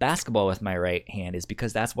play basketball with my right hand is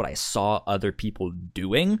because that's what I saw other people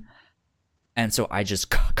doing, and so I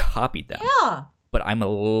just copied them. Yeah. But I'm a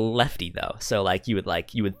lefty though, so like you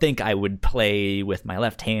would think I would play with my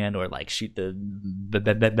left hand or like shoot the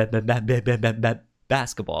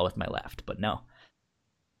basketball with my left, but no.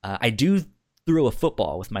 I do throw a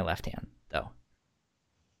football with my left hand though.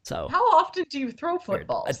 So how often do you throw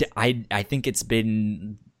footballs? I think it's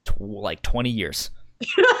been like 20 years.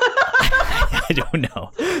 I don't know.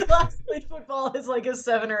 Last played football is like a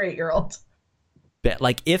 7 or 8 year old. But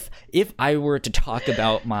like if I were to talk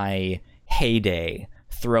about my heyday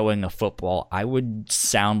throwing a football, I would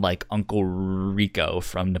sound like Uncle Rico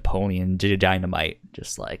from Napoleon Dynamite.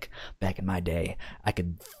 Just like back in my day, I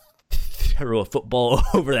could throw a football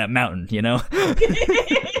over that mountain,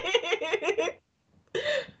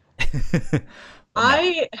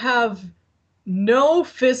 I have no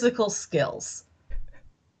physical skills.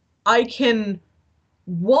 I can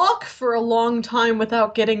walk for a long time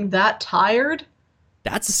without getting that tired.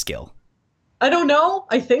 That's a skill. I don't know.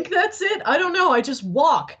 I think that's it. I don't know. I just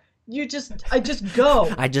walk. I just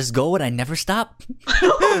go. I just go and I never stop.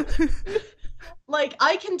 Like,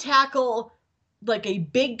 I can tackle like a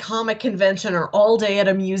big comic convention or all day at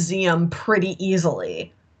a museum pretty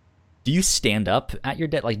easily. Do you stand up at your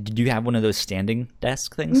desk? Like, do you have one of those standing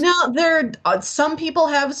desk things? No, some people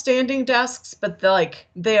have standing desks, but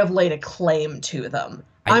they have laid a claim to them.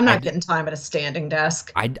 I'm not getting time at a standing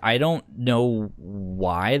desk. I don't know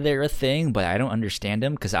why they're a thing, but I don't understand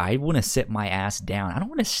them because I want to sit my ass down. I don't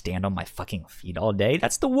want to stand on my fucking feet all day.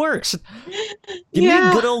 That's the worst. Give me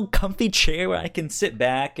a good old comfy chair where I can sit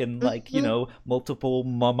back and multiple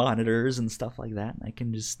monitors and stuff like that. And I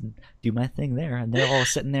can just do my thing there. And they're all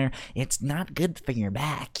sitting there. It's not good for your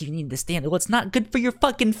back. You need to stand. Well, it's not good for your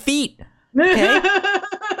fucking feet. Okay?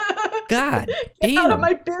 God damn. Get out of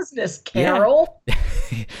my business, Carol. Yeah.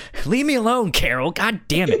 Leave me alone, Carol. God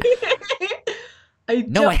damn it.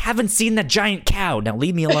 I haven't seen the giant cow. Now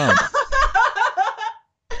leave me alone.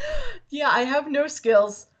 Yeah, I have no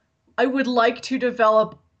skills. I would like to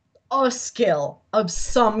develop a skill of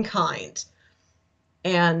some kind.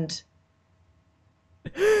 And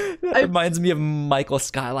That reminds me of Michael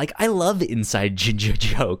Scott. Like, I love inside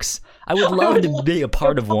jokes. I would love to be a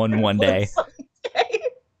part of one day.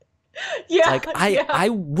 Yeah, like I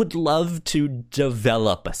would love to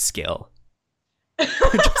develop a skill.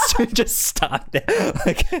 just stop there.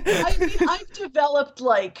 Like, I mean, I've developed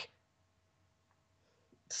like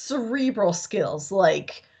cerebral skills,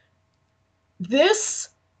 like this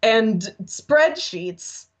and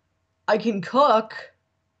spreadsheets. I can cook.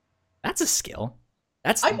 That's a skill.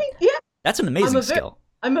 I think, yeah, that's an amazing skill.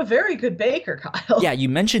 I'm a very good baker, Kyle. Yeah, you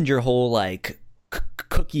mentioned your whole like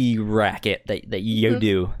cookie racket that you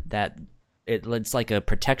do. That it's like a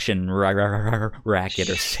protection racket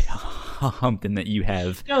or something that you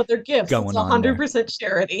have. No, they're gifts. Going it's 100%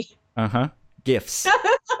 charity. Gifts.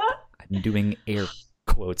 I'm doing air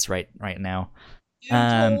quotes right now. You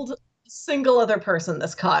told a single other person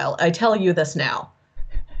this, Kyle. I tell you this now.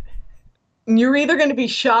 You're either going to be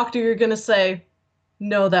shocked or you're going to say,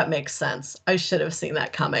 no, that makes sense. I should have seen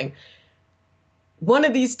that coming. One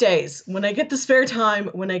of these days, when I get the spare time,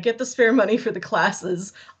 when I get the spare money for the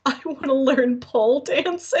classes, I want to learn pole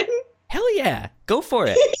dancing. Hell yeah. Go for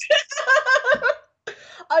it.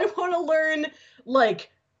 I want to learn, like,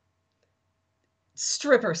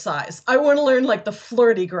 stripper size. I want to learn, like, the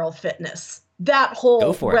flirty girl fitness. That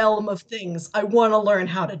whole realm of things I want to learn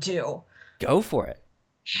how to do. Go for it.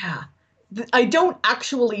 Yeah. I don't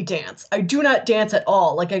actually dance. I do not dance at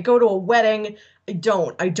all. Like, I go to a wedding, I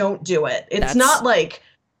don't do it. It's not like...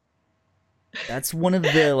 That's one of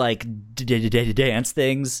the, like, dance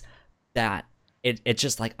things that it's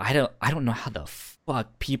just like, I don't know how the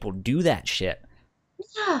fuck people do that shit.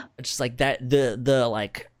 Yeah. It's just like that, the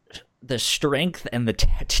like, the strength and the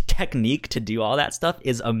technique to do all that stuff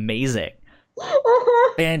is amazing.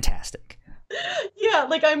 Fantastic. Yeah,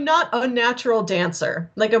 like, I'm not a natural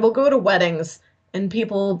dancer. Like, I will go to weddings and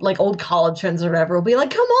people, like, old college friends or whatever, will be like,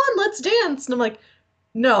 come on, let's dance. And I'm like,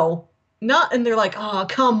 no, not. And they're like, oh,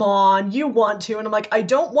 come on, you want to. And I'm like, I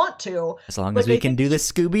don't want to. As long as we can do the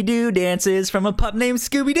Scooby-Doo dances from a pup named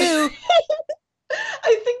Scooby-Doo.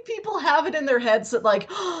 I think people have it in their heads that, like,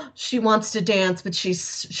 oh, she wants to dance, but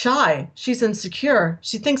she's shy. She's insecure.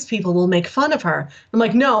 She thinks people will make fun of her. I'm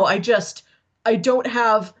like, no, I don't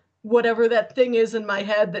have whatever that thing is in my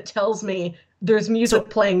head that tells me there's music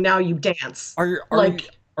playing, now you dance.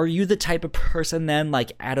 Are you the type of person then,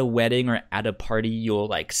 like, at a wedding or at a party, you'll,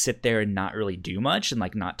 like, sit there and not really do much and,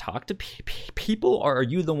 like, not talk to people? Or are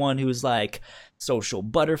you the one who's, like, social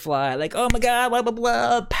butterfly, like, oh my god, blah blah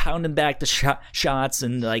blah, pounding back the shots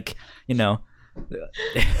and, like, you know?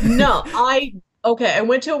 No, I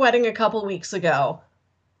went to a wedding a couple weeks ago.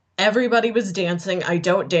 Everybody was dancing. I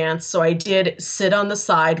don't dance, so I did sit on the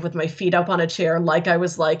side with my feet up on a chair like I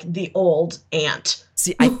was, like, the old aunt.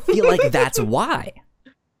 See, I feel like that's why,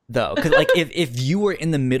 though. Because, like, if you were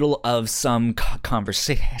in the middle of some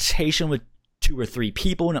conversation with 2 or 3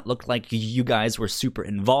 people and it looked like you guys were super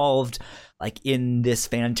involved, like, in this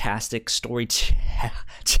fantastic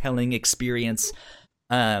storytelling experience,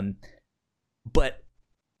 but,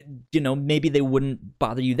 you know, maybe they wouldn't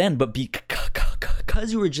bother you then, but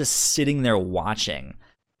because you were just sitting there watching,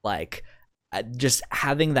 like, just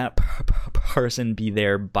having that person be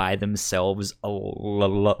there by themselves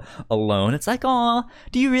alone, it's like, oh,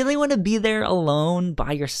 do you really want to be there alone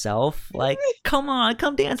by yourself? Like, come on,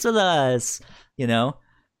 come dance with us, you know?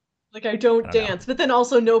 Like, I don't dance, but then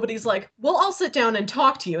also nobody's like, well, I'll sit down and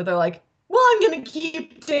talk to you. They're like, well, I'm gonna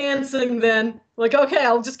keep dancing then. Like, okay,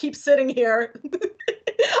 I'll just keep sitting here.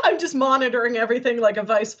 I'm just monitoring everything like a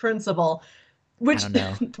vice principal. Which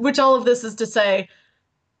all of this is to say,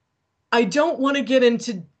 I don't want to get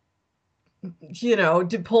into, you know,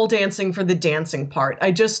 pole dancing for the dancing part.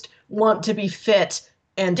 I just want to be fit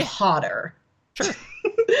and hotter. Sure.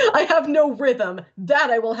 I have no rhythm. That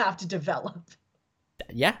I will have to develop.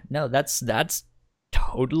 Yeah, no, that's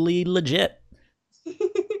totally legit.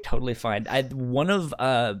 Totally fine. One of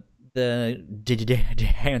the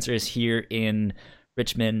dancers here in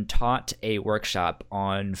Richmond taught a workshop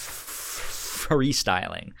on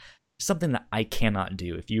freestyling. Something that I cannot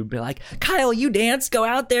do. If you'd be like, Kyle, you dance, go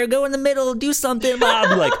out there, go in the middle, do something, I'll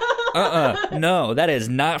be like, no, that is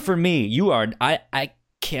not for me. I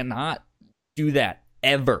cannot do that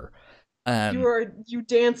ever. You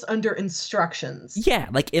dance under instructions. Yeah,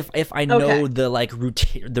 like if I know the like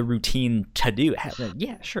routine to do,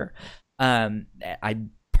 yeah, sure. I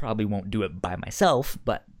probably won't do it by myself,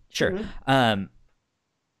 but sure. Mm-hmm.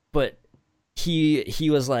 But he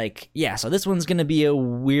was like, yeah, so this one's gonna be a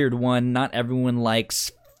weird one. Not everyone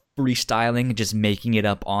likes freestyling, just making it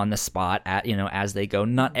up on the spot at as they go.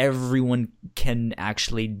 Not everyone can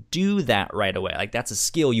actually do that right away. Like, that's a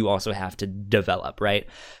skill you also have to develop, right?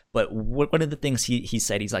 But one of the things he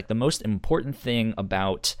said, he's like, the most important thing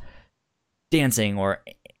about dancing or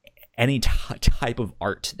any type of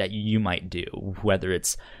art that you might do, whether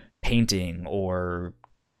it's painting or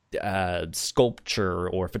sculpture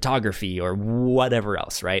or photography or whatever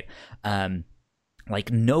else, right?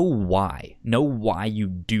 Like, know why you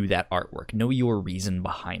do that artwork. Know your reason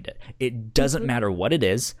behind it. It doesn't matter what it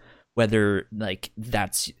is, whether like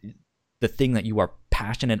that's the thing that you are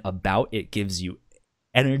passionate about. It gives you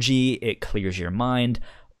energy, it clears your mind,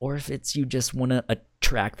 or if it's you just want to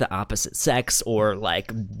attract the opposite sex or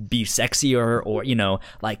like be sexier, or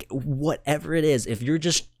like whatever it is. If you're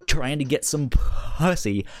just trying to get some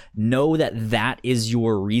pussy, know that is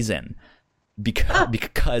your reason.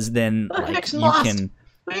 Because then like you can.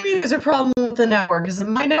 Maybe there's a problem with the network. Is it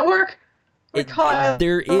my network?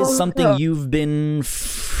 There is something you've been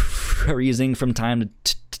freezing from time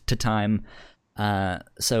to time,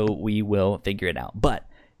 so we will figure it out. But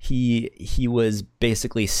he was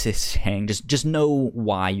basically saying just know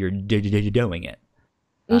why you're doing it.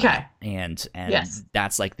 Okay. And yes,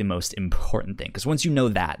 that's like the most important thing, because once you know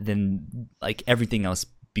that, then like everything else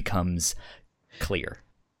becomes clear.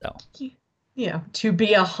 So. Yeah, to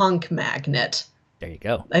be a hunk magnet. There you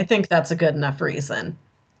go. I think that's a good enough reason.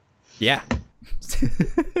 Yeah.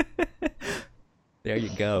 There you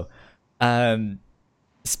go.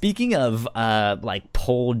 Speaking of like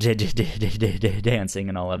pole dancing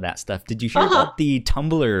and all of that stuff, did you hear about the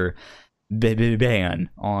Tumblr ban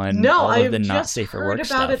on all of the not safe for work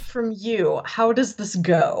stuff? I heard about it from you. How does this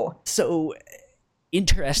go? So,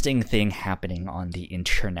 interesting thing happening on the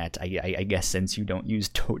internet. I guess since you don't use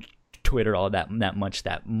Twitter all that much,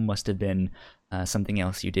 that must have been something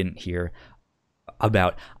else you didn't hear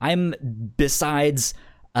about. I'm, besides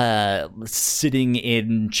sitting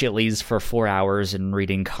in Chili's for 4 hours and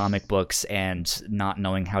reading comic books and not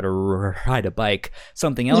knowing how to ride a bike,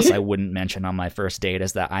 something else I wouldn't mention on my first date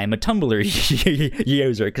is that I'm a Tumblr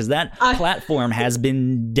user, because that platform has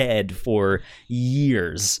been dead for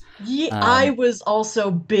years. Yeah, I was also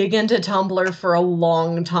big into Tumblr for a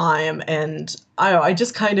long time, and I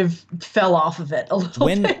just kind of fell off of it a little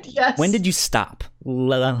bit. Yes. When did you stop?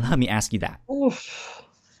 Let me ask you that. Oof.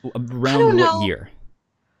 Around what year?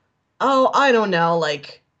 Oh, I don't know,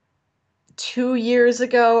 like 2 years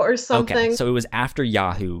ago or something. Okay, so it was after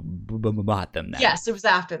Yahoo bought them then. Yes, it was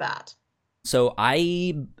after that. So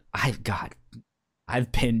I've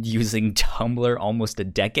been using Tumblr almost a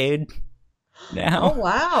decade now. Oh,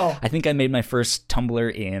 wow. I think I made my first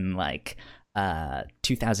Tumblr in like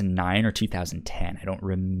 2009 or 2010. I don't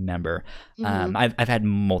remember. Mm-hmm. I've had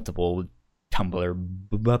multiple Tumblr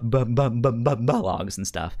blogs and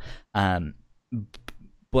stuff.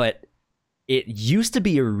 But it used to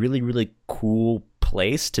be a really, really cool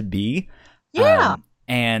place to be. Yeah.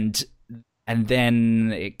 And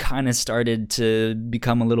then it kind of started to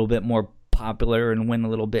become a little bit more popular and went a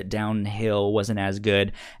little bit downhill, wasn't as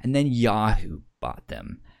good. And then Yahoo bought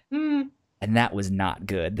them. Mm. And that was not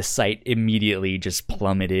good. The site immediately just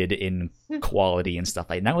plummeted in quality and stuff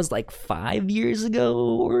like that. That was like 5 years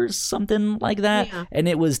ago or something like that. Yeah. And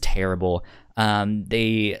it was terrible.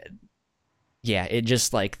 It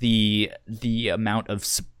just like the amount of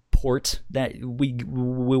support that we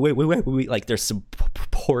like, their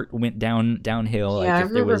support went downhill. Yeah, like, I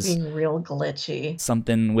remember being real glitchy.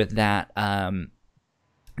 Something with that.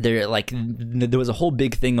 There there was a whole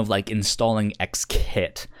big thing of like installing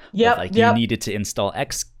Xkit. Yep. Like you needed to install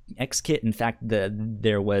Xkit. In fact,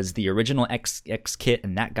 there was the original Xkit,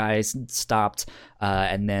 and that guy stopped.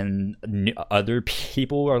 And then other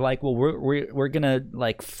people are like, well, we're gonna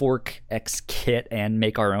like fork Xkit and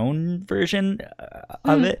make our own version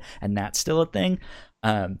of it, and that's still a thing.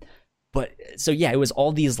 But so yeah, it was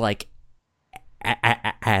all these like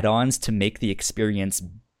add-ons to make the experience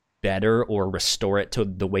better or restore it to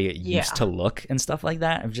the way it used to look and stuff like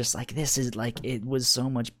that. I'm just like, this is like, it was so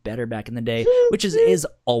much better back in the day, which is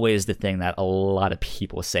always the thing that a lot of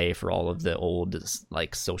people say for all of the old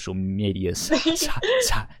like social media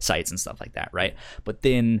sites and stuff like that, right? But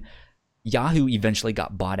then Yahoo eventually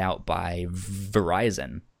got bought out by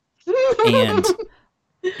Verizon, and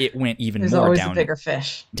it went even There's more always a bigger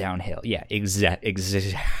fish downhill. Yeah,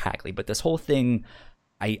 exactly. But this whole thing,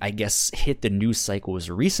 I guess, hit the news cycles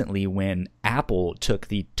recently when Apple took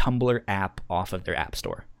the Tumblr app off of their app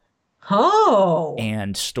store. Oh.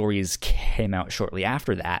 And stories came out shortly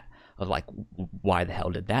after that of like, why the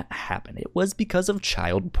hell did that happen? It was because of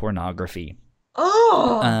child pornography.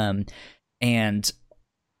 Oh. And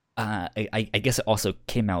I guess it also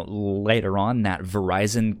came out later on that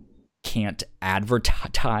Verizon can't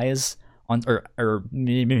advertise on, or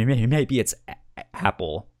maybe it's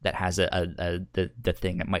Apple that has the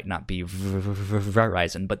thing. It might not be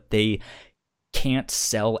Verizon, but they can't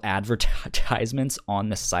sell advertisements on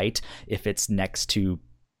the site if it's next to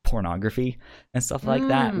pornography and stuff like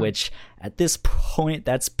that, which at this point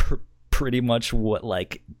that's pretty much what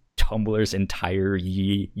like Tumblr's entire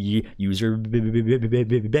user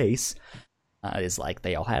base is like.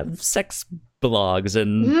 They all have sex blogs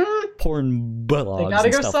and porn blogs. They gotta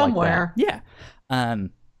and go stuff somewhere. Like that. Yeah.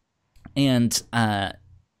 And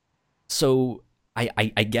so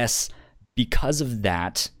I guess because of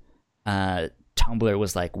that, Tumblr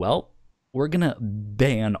was like, well, we're gonna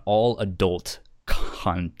ban all adult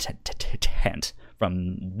content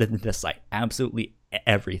from the site. Absolutely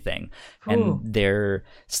everything. Ooh. And their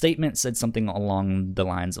statement said something along the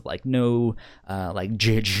lines of like, no, like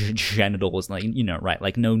genitals, like, you know, right,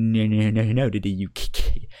 like no nudity, you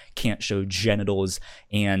can't show genitals,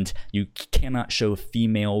 and you cannot show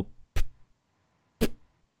female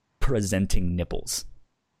presenting nipples.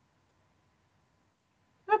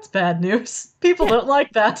 That's bad news. People don't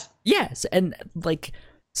like that. Yes, and like,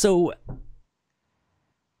 so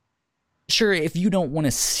sure, if you don't want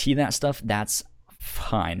to see that stuff, that's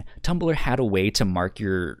fine. Tumblr had a way to mark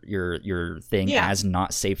your thing as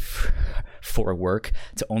not safe for work,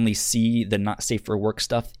 to only see the not safe for work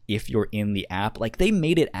stuff if you're in the app. Like, they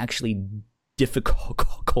made it actually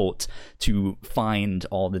difficult to find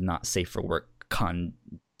all the not safe for work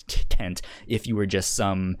content if you were just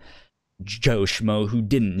some Joe Schmo who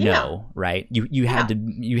didn't know, right? You had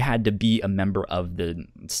to be a member of the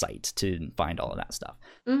site to find all of that stuff,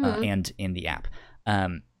 and in the app.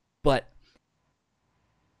 But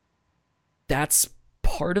that's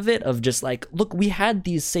part of it, of just like, look, we had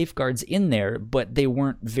these safeguards in there, but they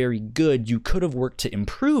weren't very good. You could have worked to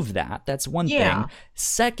improve that. That's one thing.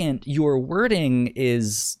 Second, your wording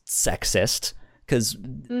is sexist, because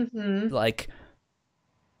like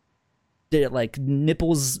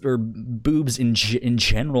nipples or boobs in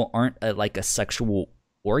general aren't like a sexual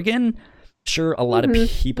organ. Sure, a lot of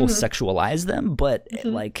people sexualize them, but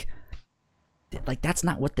like that's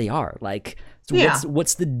not what they are. Like, so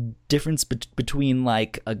what's the difference between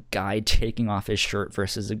like a guy taking off his shirt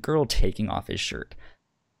versus a girl taking off his shirt?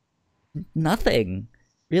 Nothing,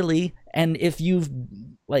 really. And if you've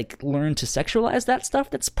like learned to sexualize that stuff,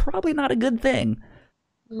 that's probably not a good thing.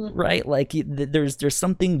 Right? Like, there's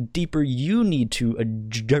something deeper you need to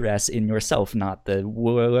address in yourself, not the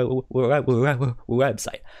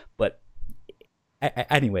website. But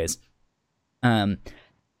anyways,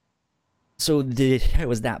 so it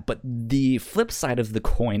was that. But the flip side of the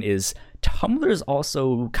coin is Tumblr's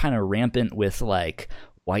also kind of rampant with like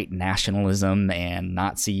white nationalism and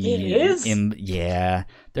Nazi. It is?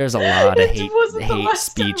 There's a lot of hate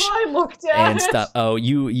speech I looked at and stuff. Oh,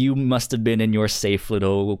 you must have been in your safe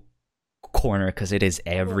little corner, because it is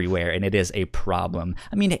everywhere and it is a problem.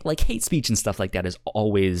 I mean, like, hate speech and stuff like that is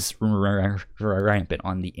always rampant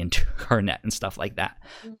on the internet and stuff like that.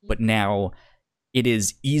 But now it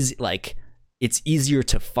is easy, like, it's easier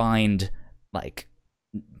to find like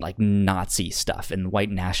Nazi stuff and white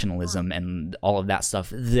nationalism and all of that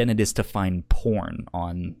stuff than it is to find porn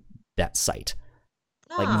on that site.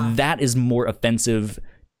 Like, that is more offensive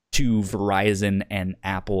to Verizon and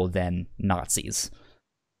Apple than Nazis.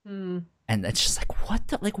 And it's just like, what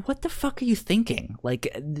the fuck are you thinking?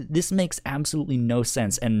 Like, this makes absolutely no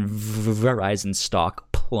sense. And Verizon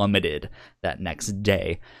stock plummeted that next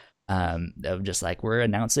day. Of just like, we're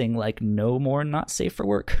announcing like no more not safe for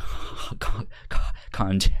work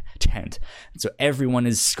content. So everyone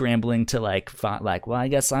is scrambling to like, well, I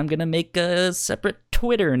guess I'm gonna make a separate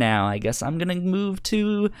Twitter now. I guess I'm gonna move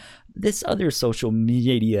to this other social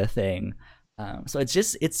media thing. So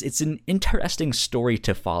it's an interesting story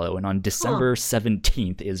to follow. And on December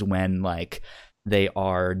 17th is when like they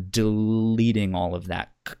are deleting all of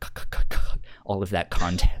that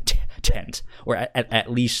content, or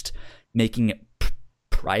at least making it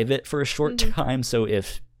private for a short time. So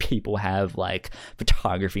if people have like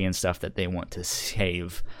photography and stuff that they want to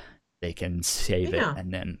save, they can save it,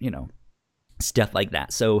 and then, you know, stuff like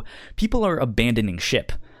that. So people are abandoning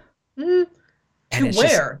ship. To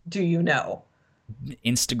where, do you know?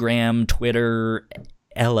 Instagram, Twitter,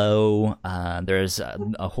 LO. There's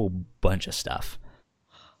a whole bunch of stuff.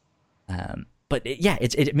 But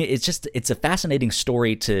it's a fascinating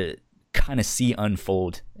story to kind of see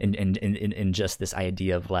unfold in just this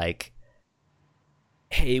idea of like,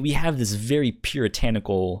 hey, we have this very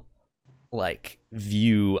puritanical like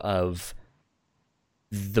view of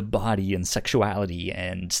the body and sexuality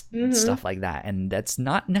and stuff like that, and that's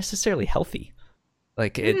not necessarily healthy.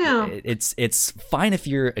 Like it's fine if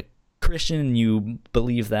you're a Christian and you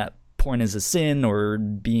believe that porn is a sin or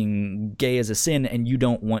being gay is a sin and you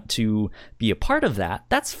don't want to be a part of that.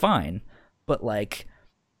 That's fine. But like,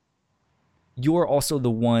 you're also the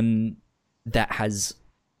one that has,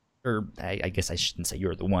 or I guess I shouldn't say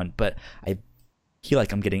you're the one, but I feel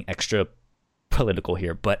like I'm getting extra political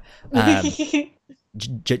here, but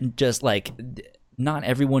just like not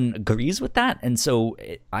everyone agrees with that. And so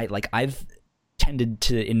I've tended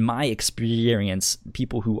to, in my experience,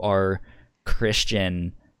 people who are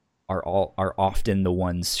Christian are often the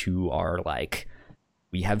ones who are like,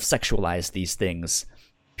 we have sexualized these things.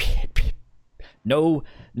 No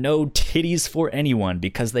titties for anyone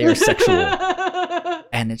because they are sexual.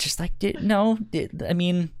 And it's just like, no, I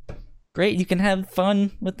mean, great, you can have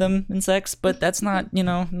fun with them in sex, but that's not,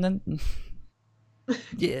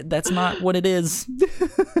 that's not what it is.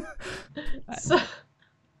 So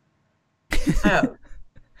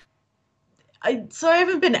I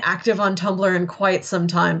haven't been active on Tumblr in quite some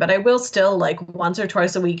time, but I will still, like, once or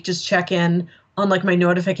twice a week just check in on, like, my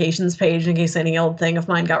notifications page in case any old thing of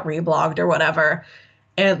mine got reblogged or whatever.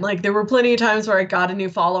 And, like, there were plenty of times where I got a new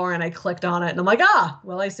follower and I clicked on it and I'm like,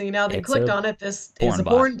 well, I see now that you clicked on it, this is a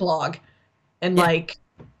porn blog. And like,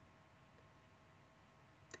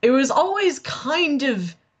 it was always kind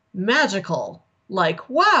of magical. Like,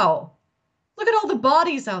 wow, look at all the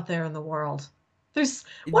bodies out there in the world.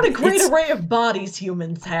 What a great array of bodies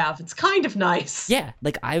humans have. It's kind of nice. Yeah,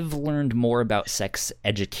 like I've learned more about sex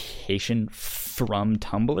education from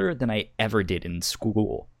Tumblr than I ever did in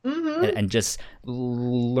school. And just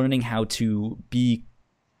learning how to be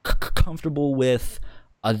comfortable with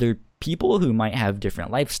other people who might have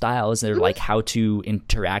different lifestyles, or like how to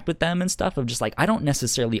interact with them and stuff. Of just like, I don't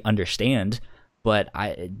necessarily understand, but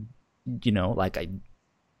I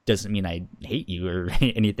doesn't mean I hate you or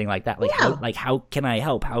anything like that. Like, how can I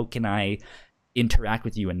help? How can I interact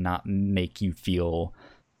with you and not make you feel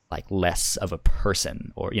like less of a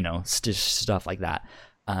person, or stuff like that.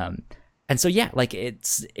 And so like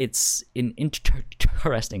it's an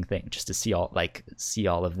interesting thing just to see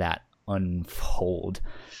all of that unfold.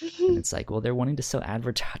 And it's like, well, they're wanting to sell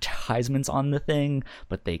advertisements on the thing,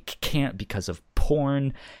 but they can't because of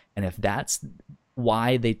porn. And if that's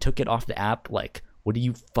why they took it off the app, like, what do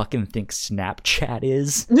you fucking think Snapchat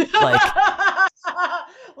is? Like,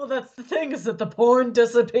 well, that's the thing, is that the porn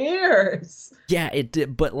disappears. Yeah, it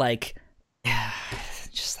did, but like,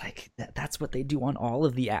 just like that's what they do on all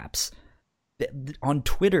of the apps. On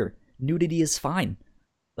Twitter, nudity is fine.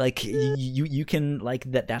 Like, you can, like,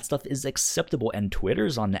 that stuff is acceptable, and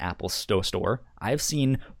Twitter's on the Apple Store. I've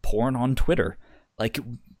seen porn on Twitter, like,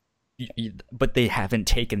 but they haven't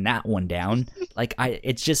taken that one down. Like,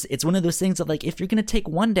 it's one of those things of like, if you're gonna take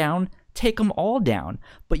one down, take them all down.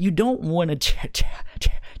 But you don't want to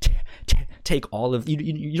take all of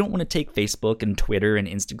you don't want to take Facebook and Twitter and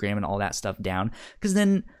Instagram and all that stuff down, because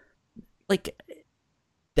then, like,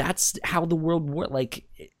 that's how the world works. Like,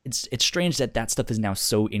 it's strange that stuff is now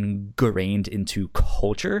so ingrained into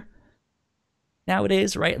culture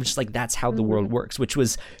nowadays, right? It's just like, that's how the world works, which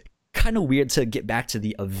was kind of weird to get back to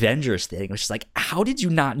the Avengers thing. It was just like, how did you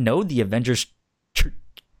not know the Avengers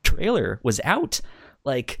trailer was out?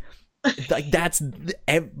 Like that's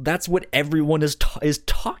what everyone is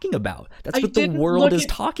talking about. That's what the world is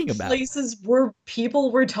talking about. Places where people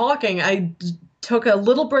were talking. I took a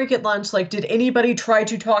little break at lunch. Like, did anybody try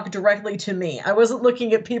to talk directly to me? I wasn't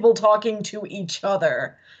looking at people talking to each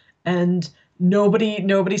other, and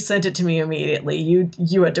nobody sent it to me immediately.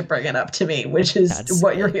 You had to bring it up to me, which is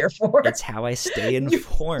what you're here for. That's how I stay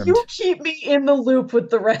informed. You keep me in the loop with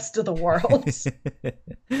the rest of the world.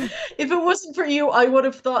 If it wasn't for you, I would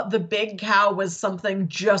have thought the big cow was something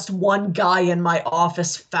just one guy in my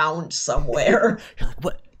office found somewhere. You're like,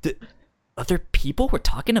 what? Other people were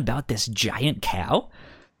talking about this giant cow?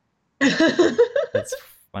 That's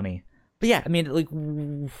funny. But yeah, I mean, like,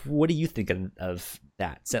 what do you think of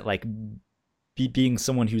that? So, like, being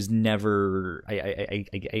someone who's never, I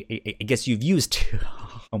guess you've used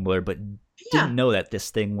Tumblr, but didn't know that this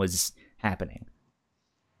thing was happening.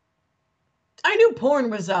 I knew porn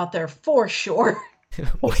was out there for sure.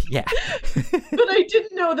 Oh, yeah. But I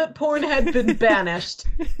didn't know that porn had been banished.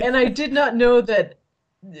 And I did not know that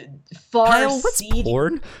Kyle, what's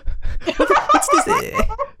porn? What's this?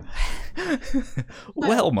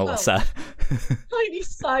 Well, Melissa. Tiny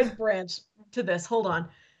side branch to this. Hold on.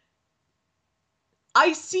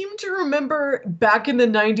 I seem to remember back in the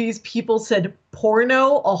 90s, people said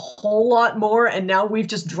porno a whole lot more, and now we've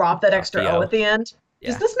just dropped that extra O at the end. Yeah.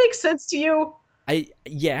 Does this make sense to you?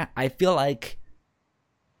 I feel like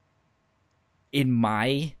in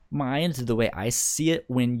my mind, the way I see it,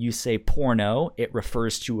 when you say porno, it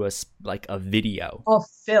refers to like a video. A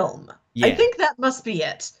film. Yeah. I think that must be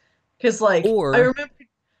it. Because, like, Or I remember.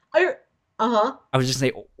 Uh-huh. I was just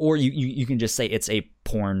saying, or you can just say it's a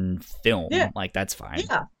porn film. Yeah. Like, that's fine.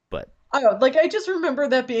 Yeah. But I just remember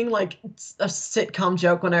that being like a sitcom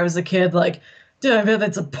joke when I was a kid. Like, dude, I bet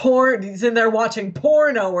that's a porn. He's in there watching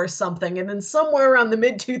porno or something. And then somewhere around the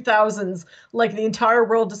mid 2000s, like the entire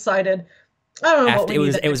world decided, I don't know what we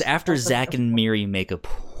need. It was after Zach and Miri make a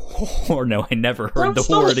porno. I never heard the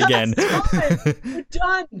still word again. We're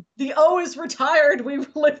done. The O is retired.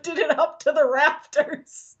 We've lifted it up to the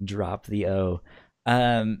rafters. Drop the O.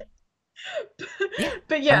 But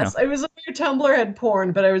yes, I was aware Tumblr had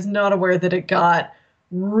porn, but I was not aware that it got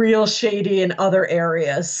real shady in other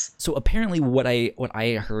areas. So apparently what I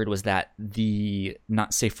heard was that the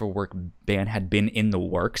not safe for work ban had been in the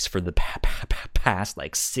works for the past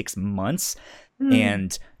like 6 months.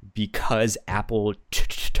 And because Apple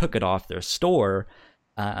took it off their store,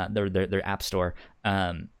 their app store,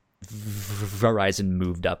 Verizon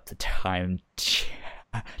moved up the time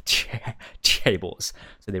tables.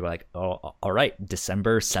 So they were like, oh, all right,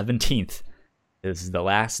 December 17th is the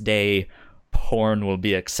last day porn will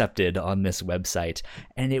be accepted on this website.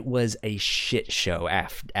 And it was a shit show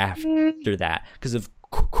after that, because of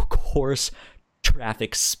course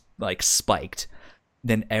traffic spiked.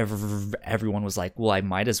 Then everyone was like, well, I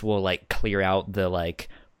might as well like clear out the like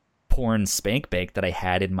porn spank bank that I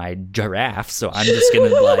had in my giraffe, so I'm just gonna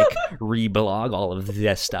like reblog all of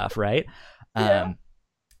this stuff, right? Yeah.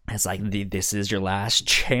 It's like this is your last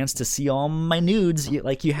chance to see all my nudes. You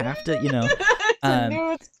have to, It's a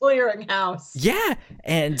nudes clearinghouse. Yeah,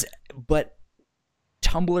 but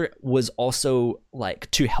Tumblr was also like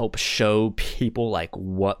to help show people like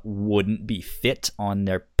what wouldn't be fit on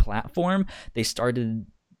their platform. They started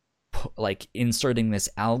like inserting this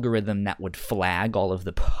algorithm that would flag all of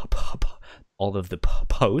the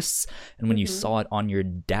posts, and when you saw it on your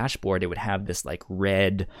dashboard, it would have this like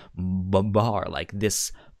red bar, like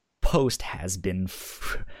this post has been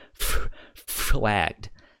flagged.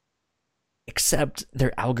 Except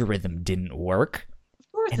their algorithm didn't work.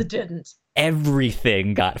 Of course it didn't.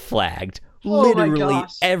 Everything got flagged. Oh Literally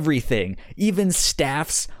everything. Even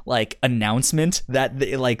staff's like announcement that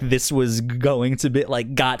this was going to be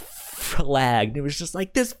like got flagged. It was just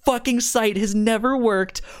like, this fucking site has never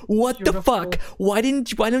worked. What the fuck? Why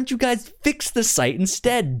don't you guys fix the site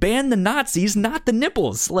instead? Ban the Nazis, not the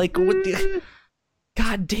nipples. Like what the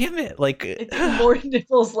God damn it. Like, more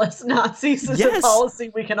nipples, less Nazis is a policy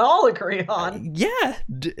we can all agree on. Yeah.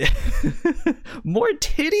 More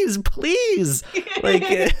titties, please.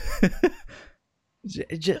 Like,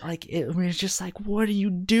 it's just like, what are you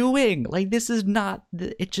doing? Like, this is not,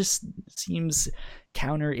 it just seems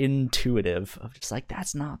counterintuitive of just like,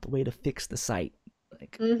 that's not the way to fix the site.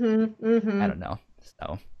 Like, I don't know.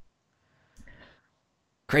 So,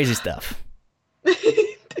 crazy stuff.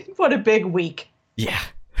 What a big week. Yeah.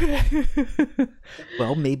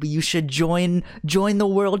 Well, maybe you should join the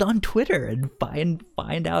world on Twitter and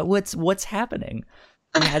find out what's happening.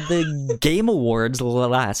 We had the Game Awards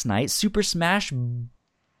last night. Super Smash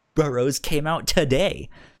Bros. Came out today.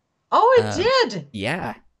 Oh, it did?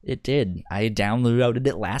 Yeah, it did. I downloaded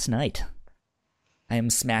it last night. I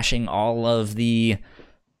am smashing all of the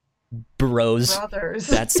brothers.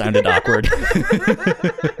 That sounded awkward.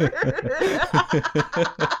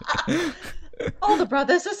 All the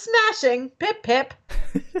brothers are smashing. Pip pip.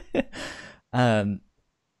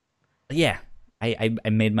 Yeah. I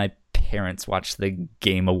made my parents watch the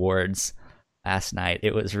Game Awards last night.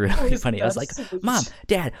 It was really funny. I was like, Mom,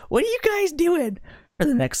 Dad, what are you guys doing for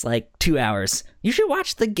the next like 2 hours? You should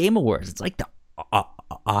watch the Game Awards. It's like the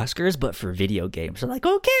Oscars, but for video games. They're like,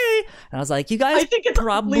 okay. And I was like, you guys, I think it's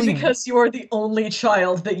probably because you are the only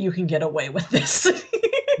child that you can get away with this.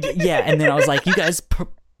 Yeah, and then I was like, you guys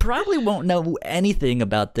probably won't know anything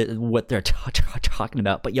about what they're talking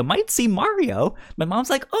about, but you might see Mario. My mom's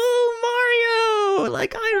like, oh, Mario!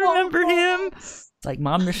 Like, I remember him. It's like,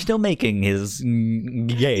 Mom, they're still making his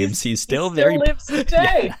games. He still lives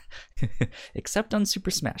today. Yeah. Except on Super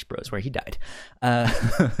Smash Bros., where he died.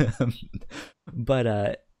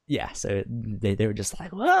 But yeah, so they were just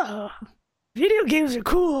like, whoa, video games are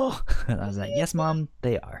cool. And I was like, yes, Mom,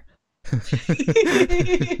 they are.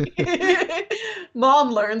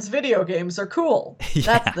 Mom learns video games are cool.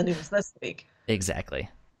 Yeah. That's the news this week. Exactly.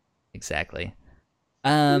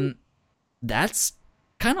 That's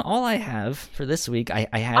kind of all I have for this week. I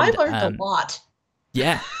learned a lot.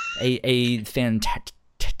 Yeah, a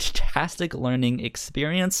fantastic learning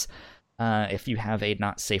experience. If you have a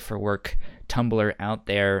not safe for work Tumblr out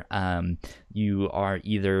there, you are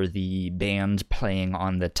either the band playing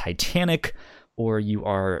on the Titanic, or you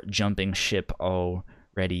are jumping ship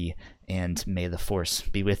already, and may the force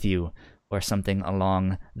be with you, or something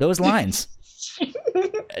along those lines.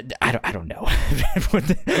 I don't know.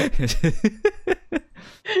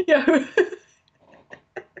 Yeah.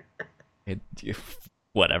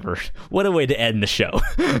 Whatever. What a way to end the show.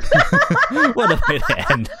 What a way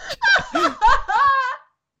to end.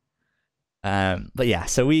 But yeah,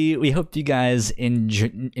 so we hope you guys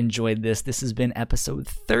enjoyed this. This has been episode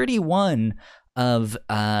 31 of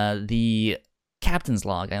the Captain's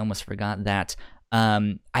Log. I almost forgot that.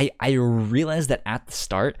 I realized that at the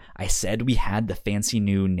start I said we had the fancy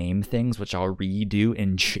new name things, which I'll redo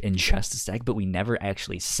in just a sec, but we never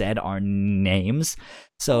actually said our names.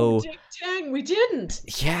 So dang, we didn't.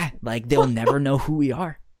 Yeah, like they'll never know who we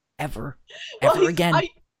are ever again.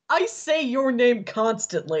 I say your name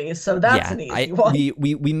constantly, so that's an easy one.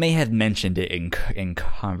 We may have mentioned it in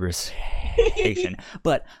conversation,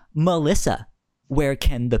 but Melissa, where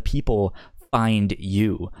can the people find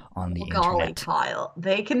you on the internet? Golly, Kyle.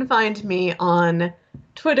 They can find me on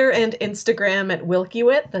Twitter and Instagram at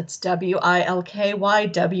Wilkywit. That's WILKYWIT.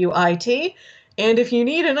 And if you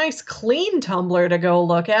need a nice clean Tumblr to go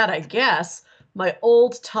look at, I guess, my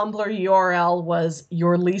old Tumblr URL was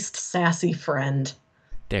Your Least Sassy Friend.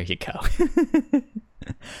 There you go.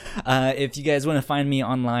 If you guys want to find me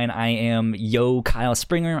online, I am Yo Kyle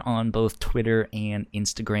Springer on both Twitter and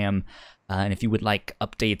Instagram. And if you would like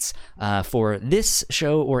updates for this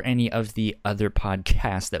show or any of the other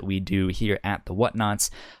podcasts that we do here at The Whatnauts,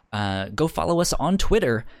 go follow us on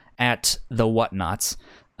Twitter at The Whatnauts.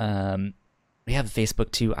 We have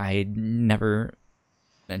Facebook too. I never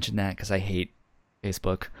mentioned that because I hate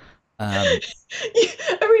Facebook. Every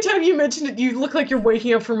time you mention it, you look like you're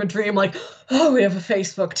waking up from a dream. Like, oh, we have a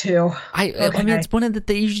Facebook too. I mean, it's one of the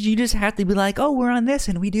things you just have to be like, oh, we're on this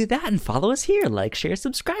and we do that, and follow us here, like, share,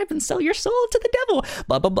 subscribe, and sell your soul to the devil.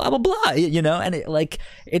 Blah blah blah blah blah. You know, and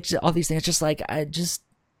it's all these things. It's just like, I just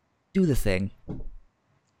do the thing.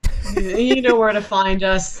 You know where to find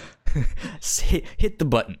us. Hit the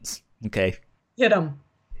buttons, okay? Hit them.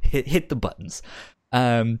 Hit the buttons.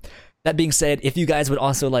 That being said, if you guys would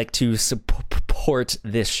also like to support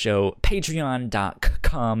this show,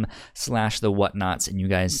 patreon.com/thewhatnauts, and you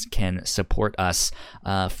guys can support us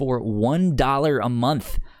for $1 a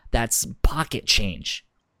month. That's pocket change,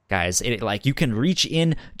 guys. You can reach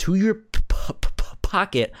in to your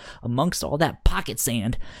pocket amongst all that pocket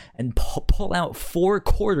sand and pull out 4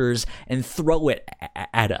 quarters and throw it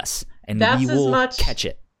at us, and we will catch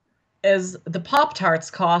it. As the Pop-Tarts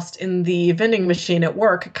cost in the vending machine at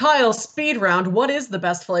work. Kyle, speed round, what is the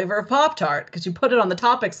best flavor of Pop-Tart? Because you put it on the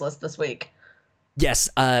topics list this week. Yes,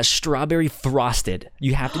 strawberry frosted.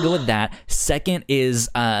 You have to go with that. Second is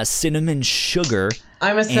cinnamon sugar.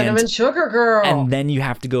 I'm a cinnamon sugar girl. And then you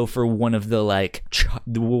have to go for one of the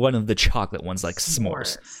one of the chocolate ones, like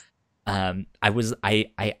s'mores. I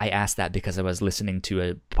asked that because I was listening to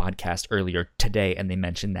a podcast earlier today, and they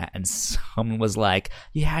mentioned that, and someone was like,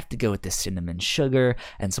 you have to go with the cinnamon sugar,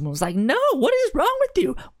 and someone was like, no, what is wrong with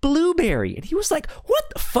you? Blueberry. And he was like, what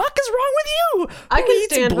the fuck is wrong with you? I can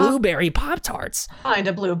stand blueberry Pop-Tarts. Find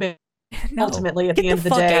a blueberry. No, ultimately, at the end of the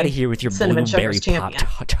day, get the fuck out of here with your blueberry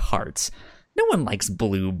Pop-Tarts. No one likes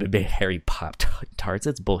blueberry Pop-Tarts.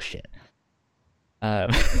 That's bullshit.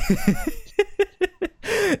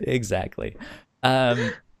 Exactly.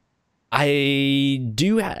 I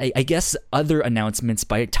do, I guess, other announcements.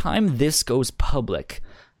 By the time this goes public,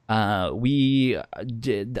 we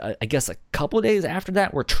did, I guess, a couple days after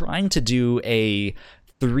that, we're trying to do a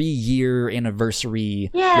 3-year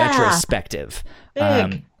anniversary retrospective.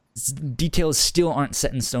 Details still aren't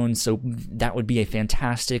set in stone, so that would be a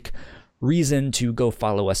fantastic reason to go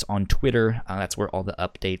follow us on Twitter. That's where all the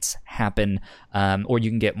updates happen. Or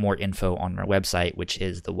you can get more info on our website, which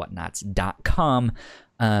is thewhatnauts.com.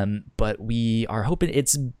 But we are hoping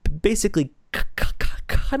it's basically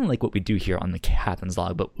kind of like what we do here on the Captain's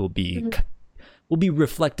Log, but we'll be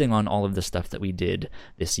reflecting on all of the stuff that we did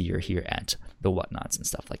this year here at the Whatnauts and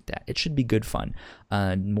stuff like that. It should be good fun.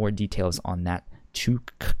 More details on that to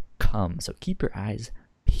come. So keep your eyes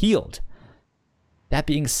peeled. That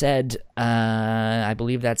being said, I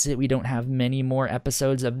believe that's it. We don't have many more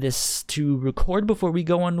episodes of this to record before we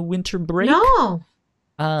go on winter break. No.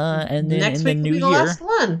 And then next in week the new will be the year, last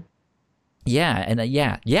one. Yeah, and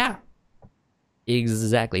yeah,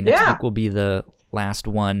 exactly. Next week will be the last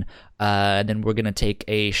one. Then we're gonna take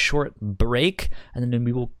a short break, and then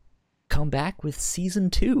we will come back with season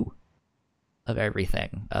 2 of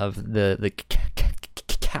everything, of the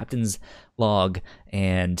Captain's Log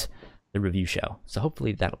and the review show. So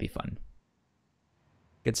hopefully that'll be fun.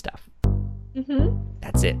 Good stuff.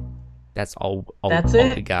 That's it. That's all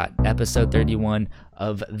we got. Episode 31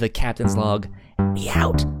 of the Captain's Log. Be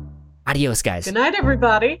out. Adios, guys. Good night,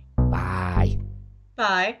 everybody. Bye.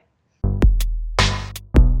 Bye.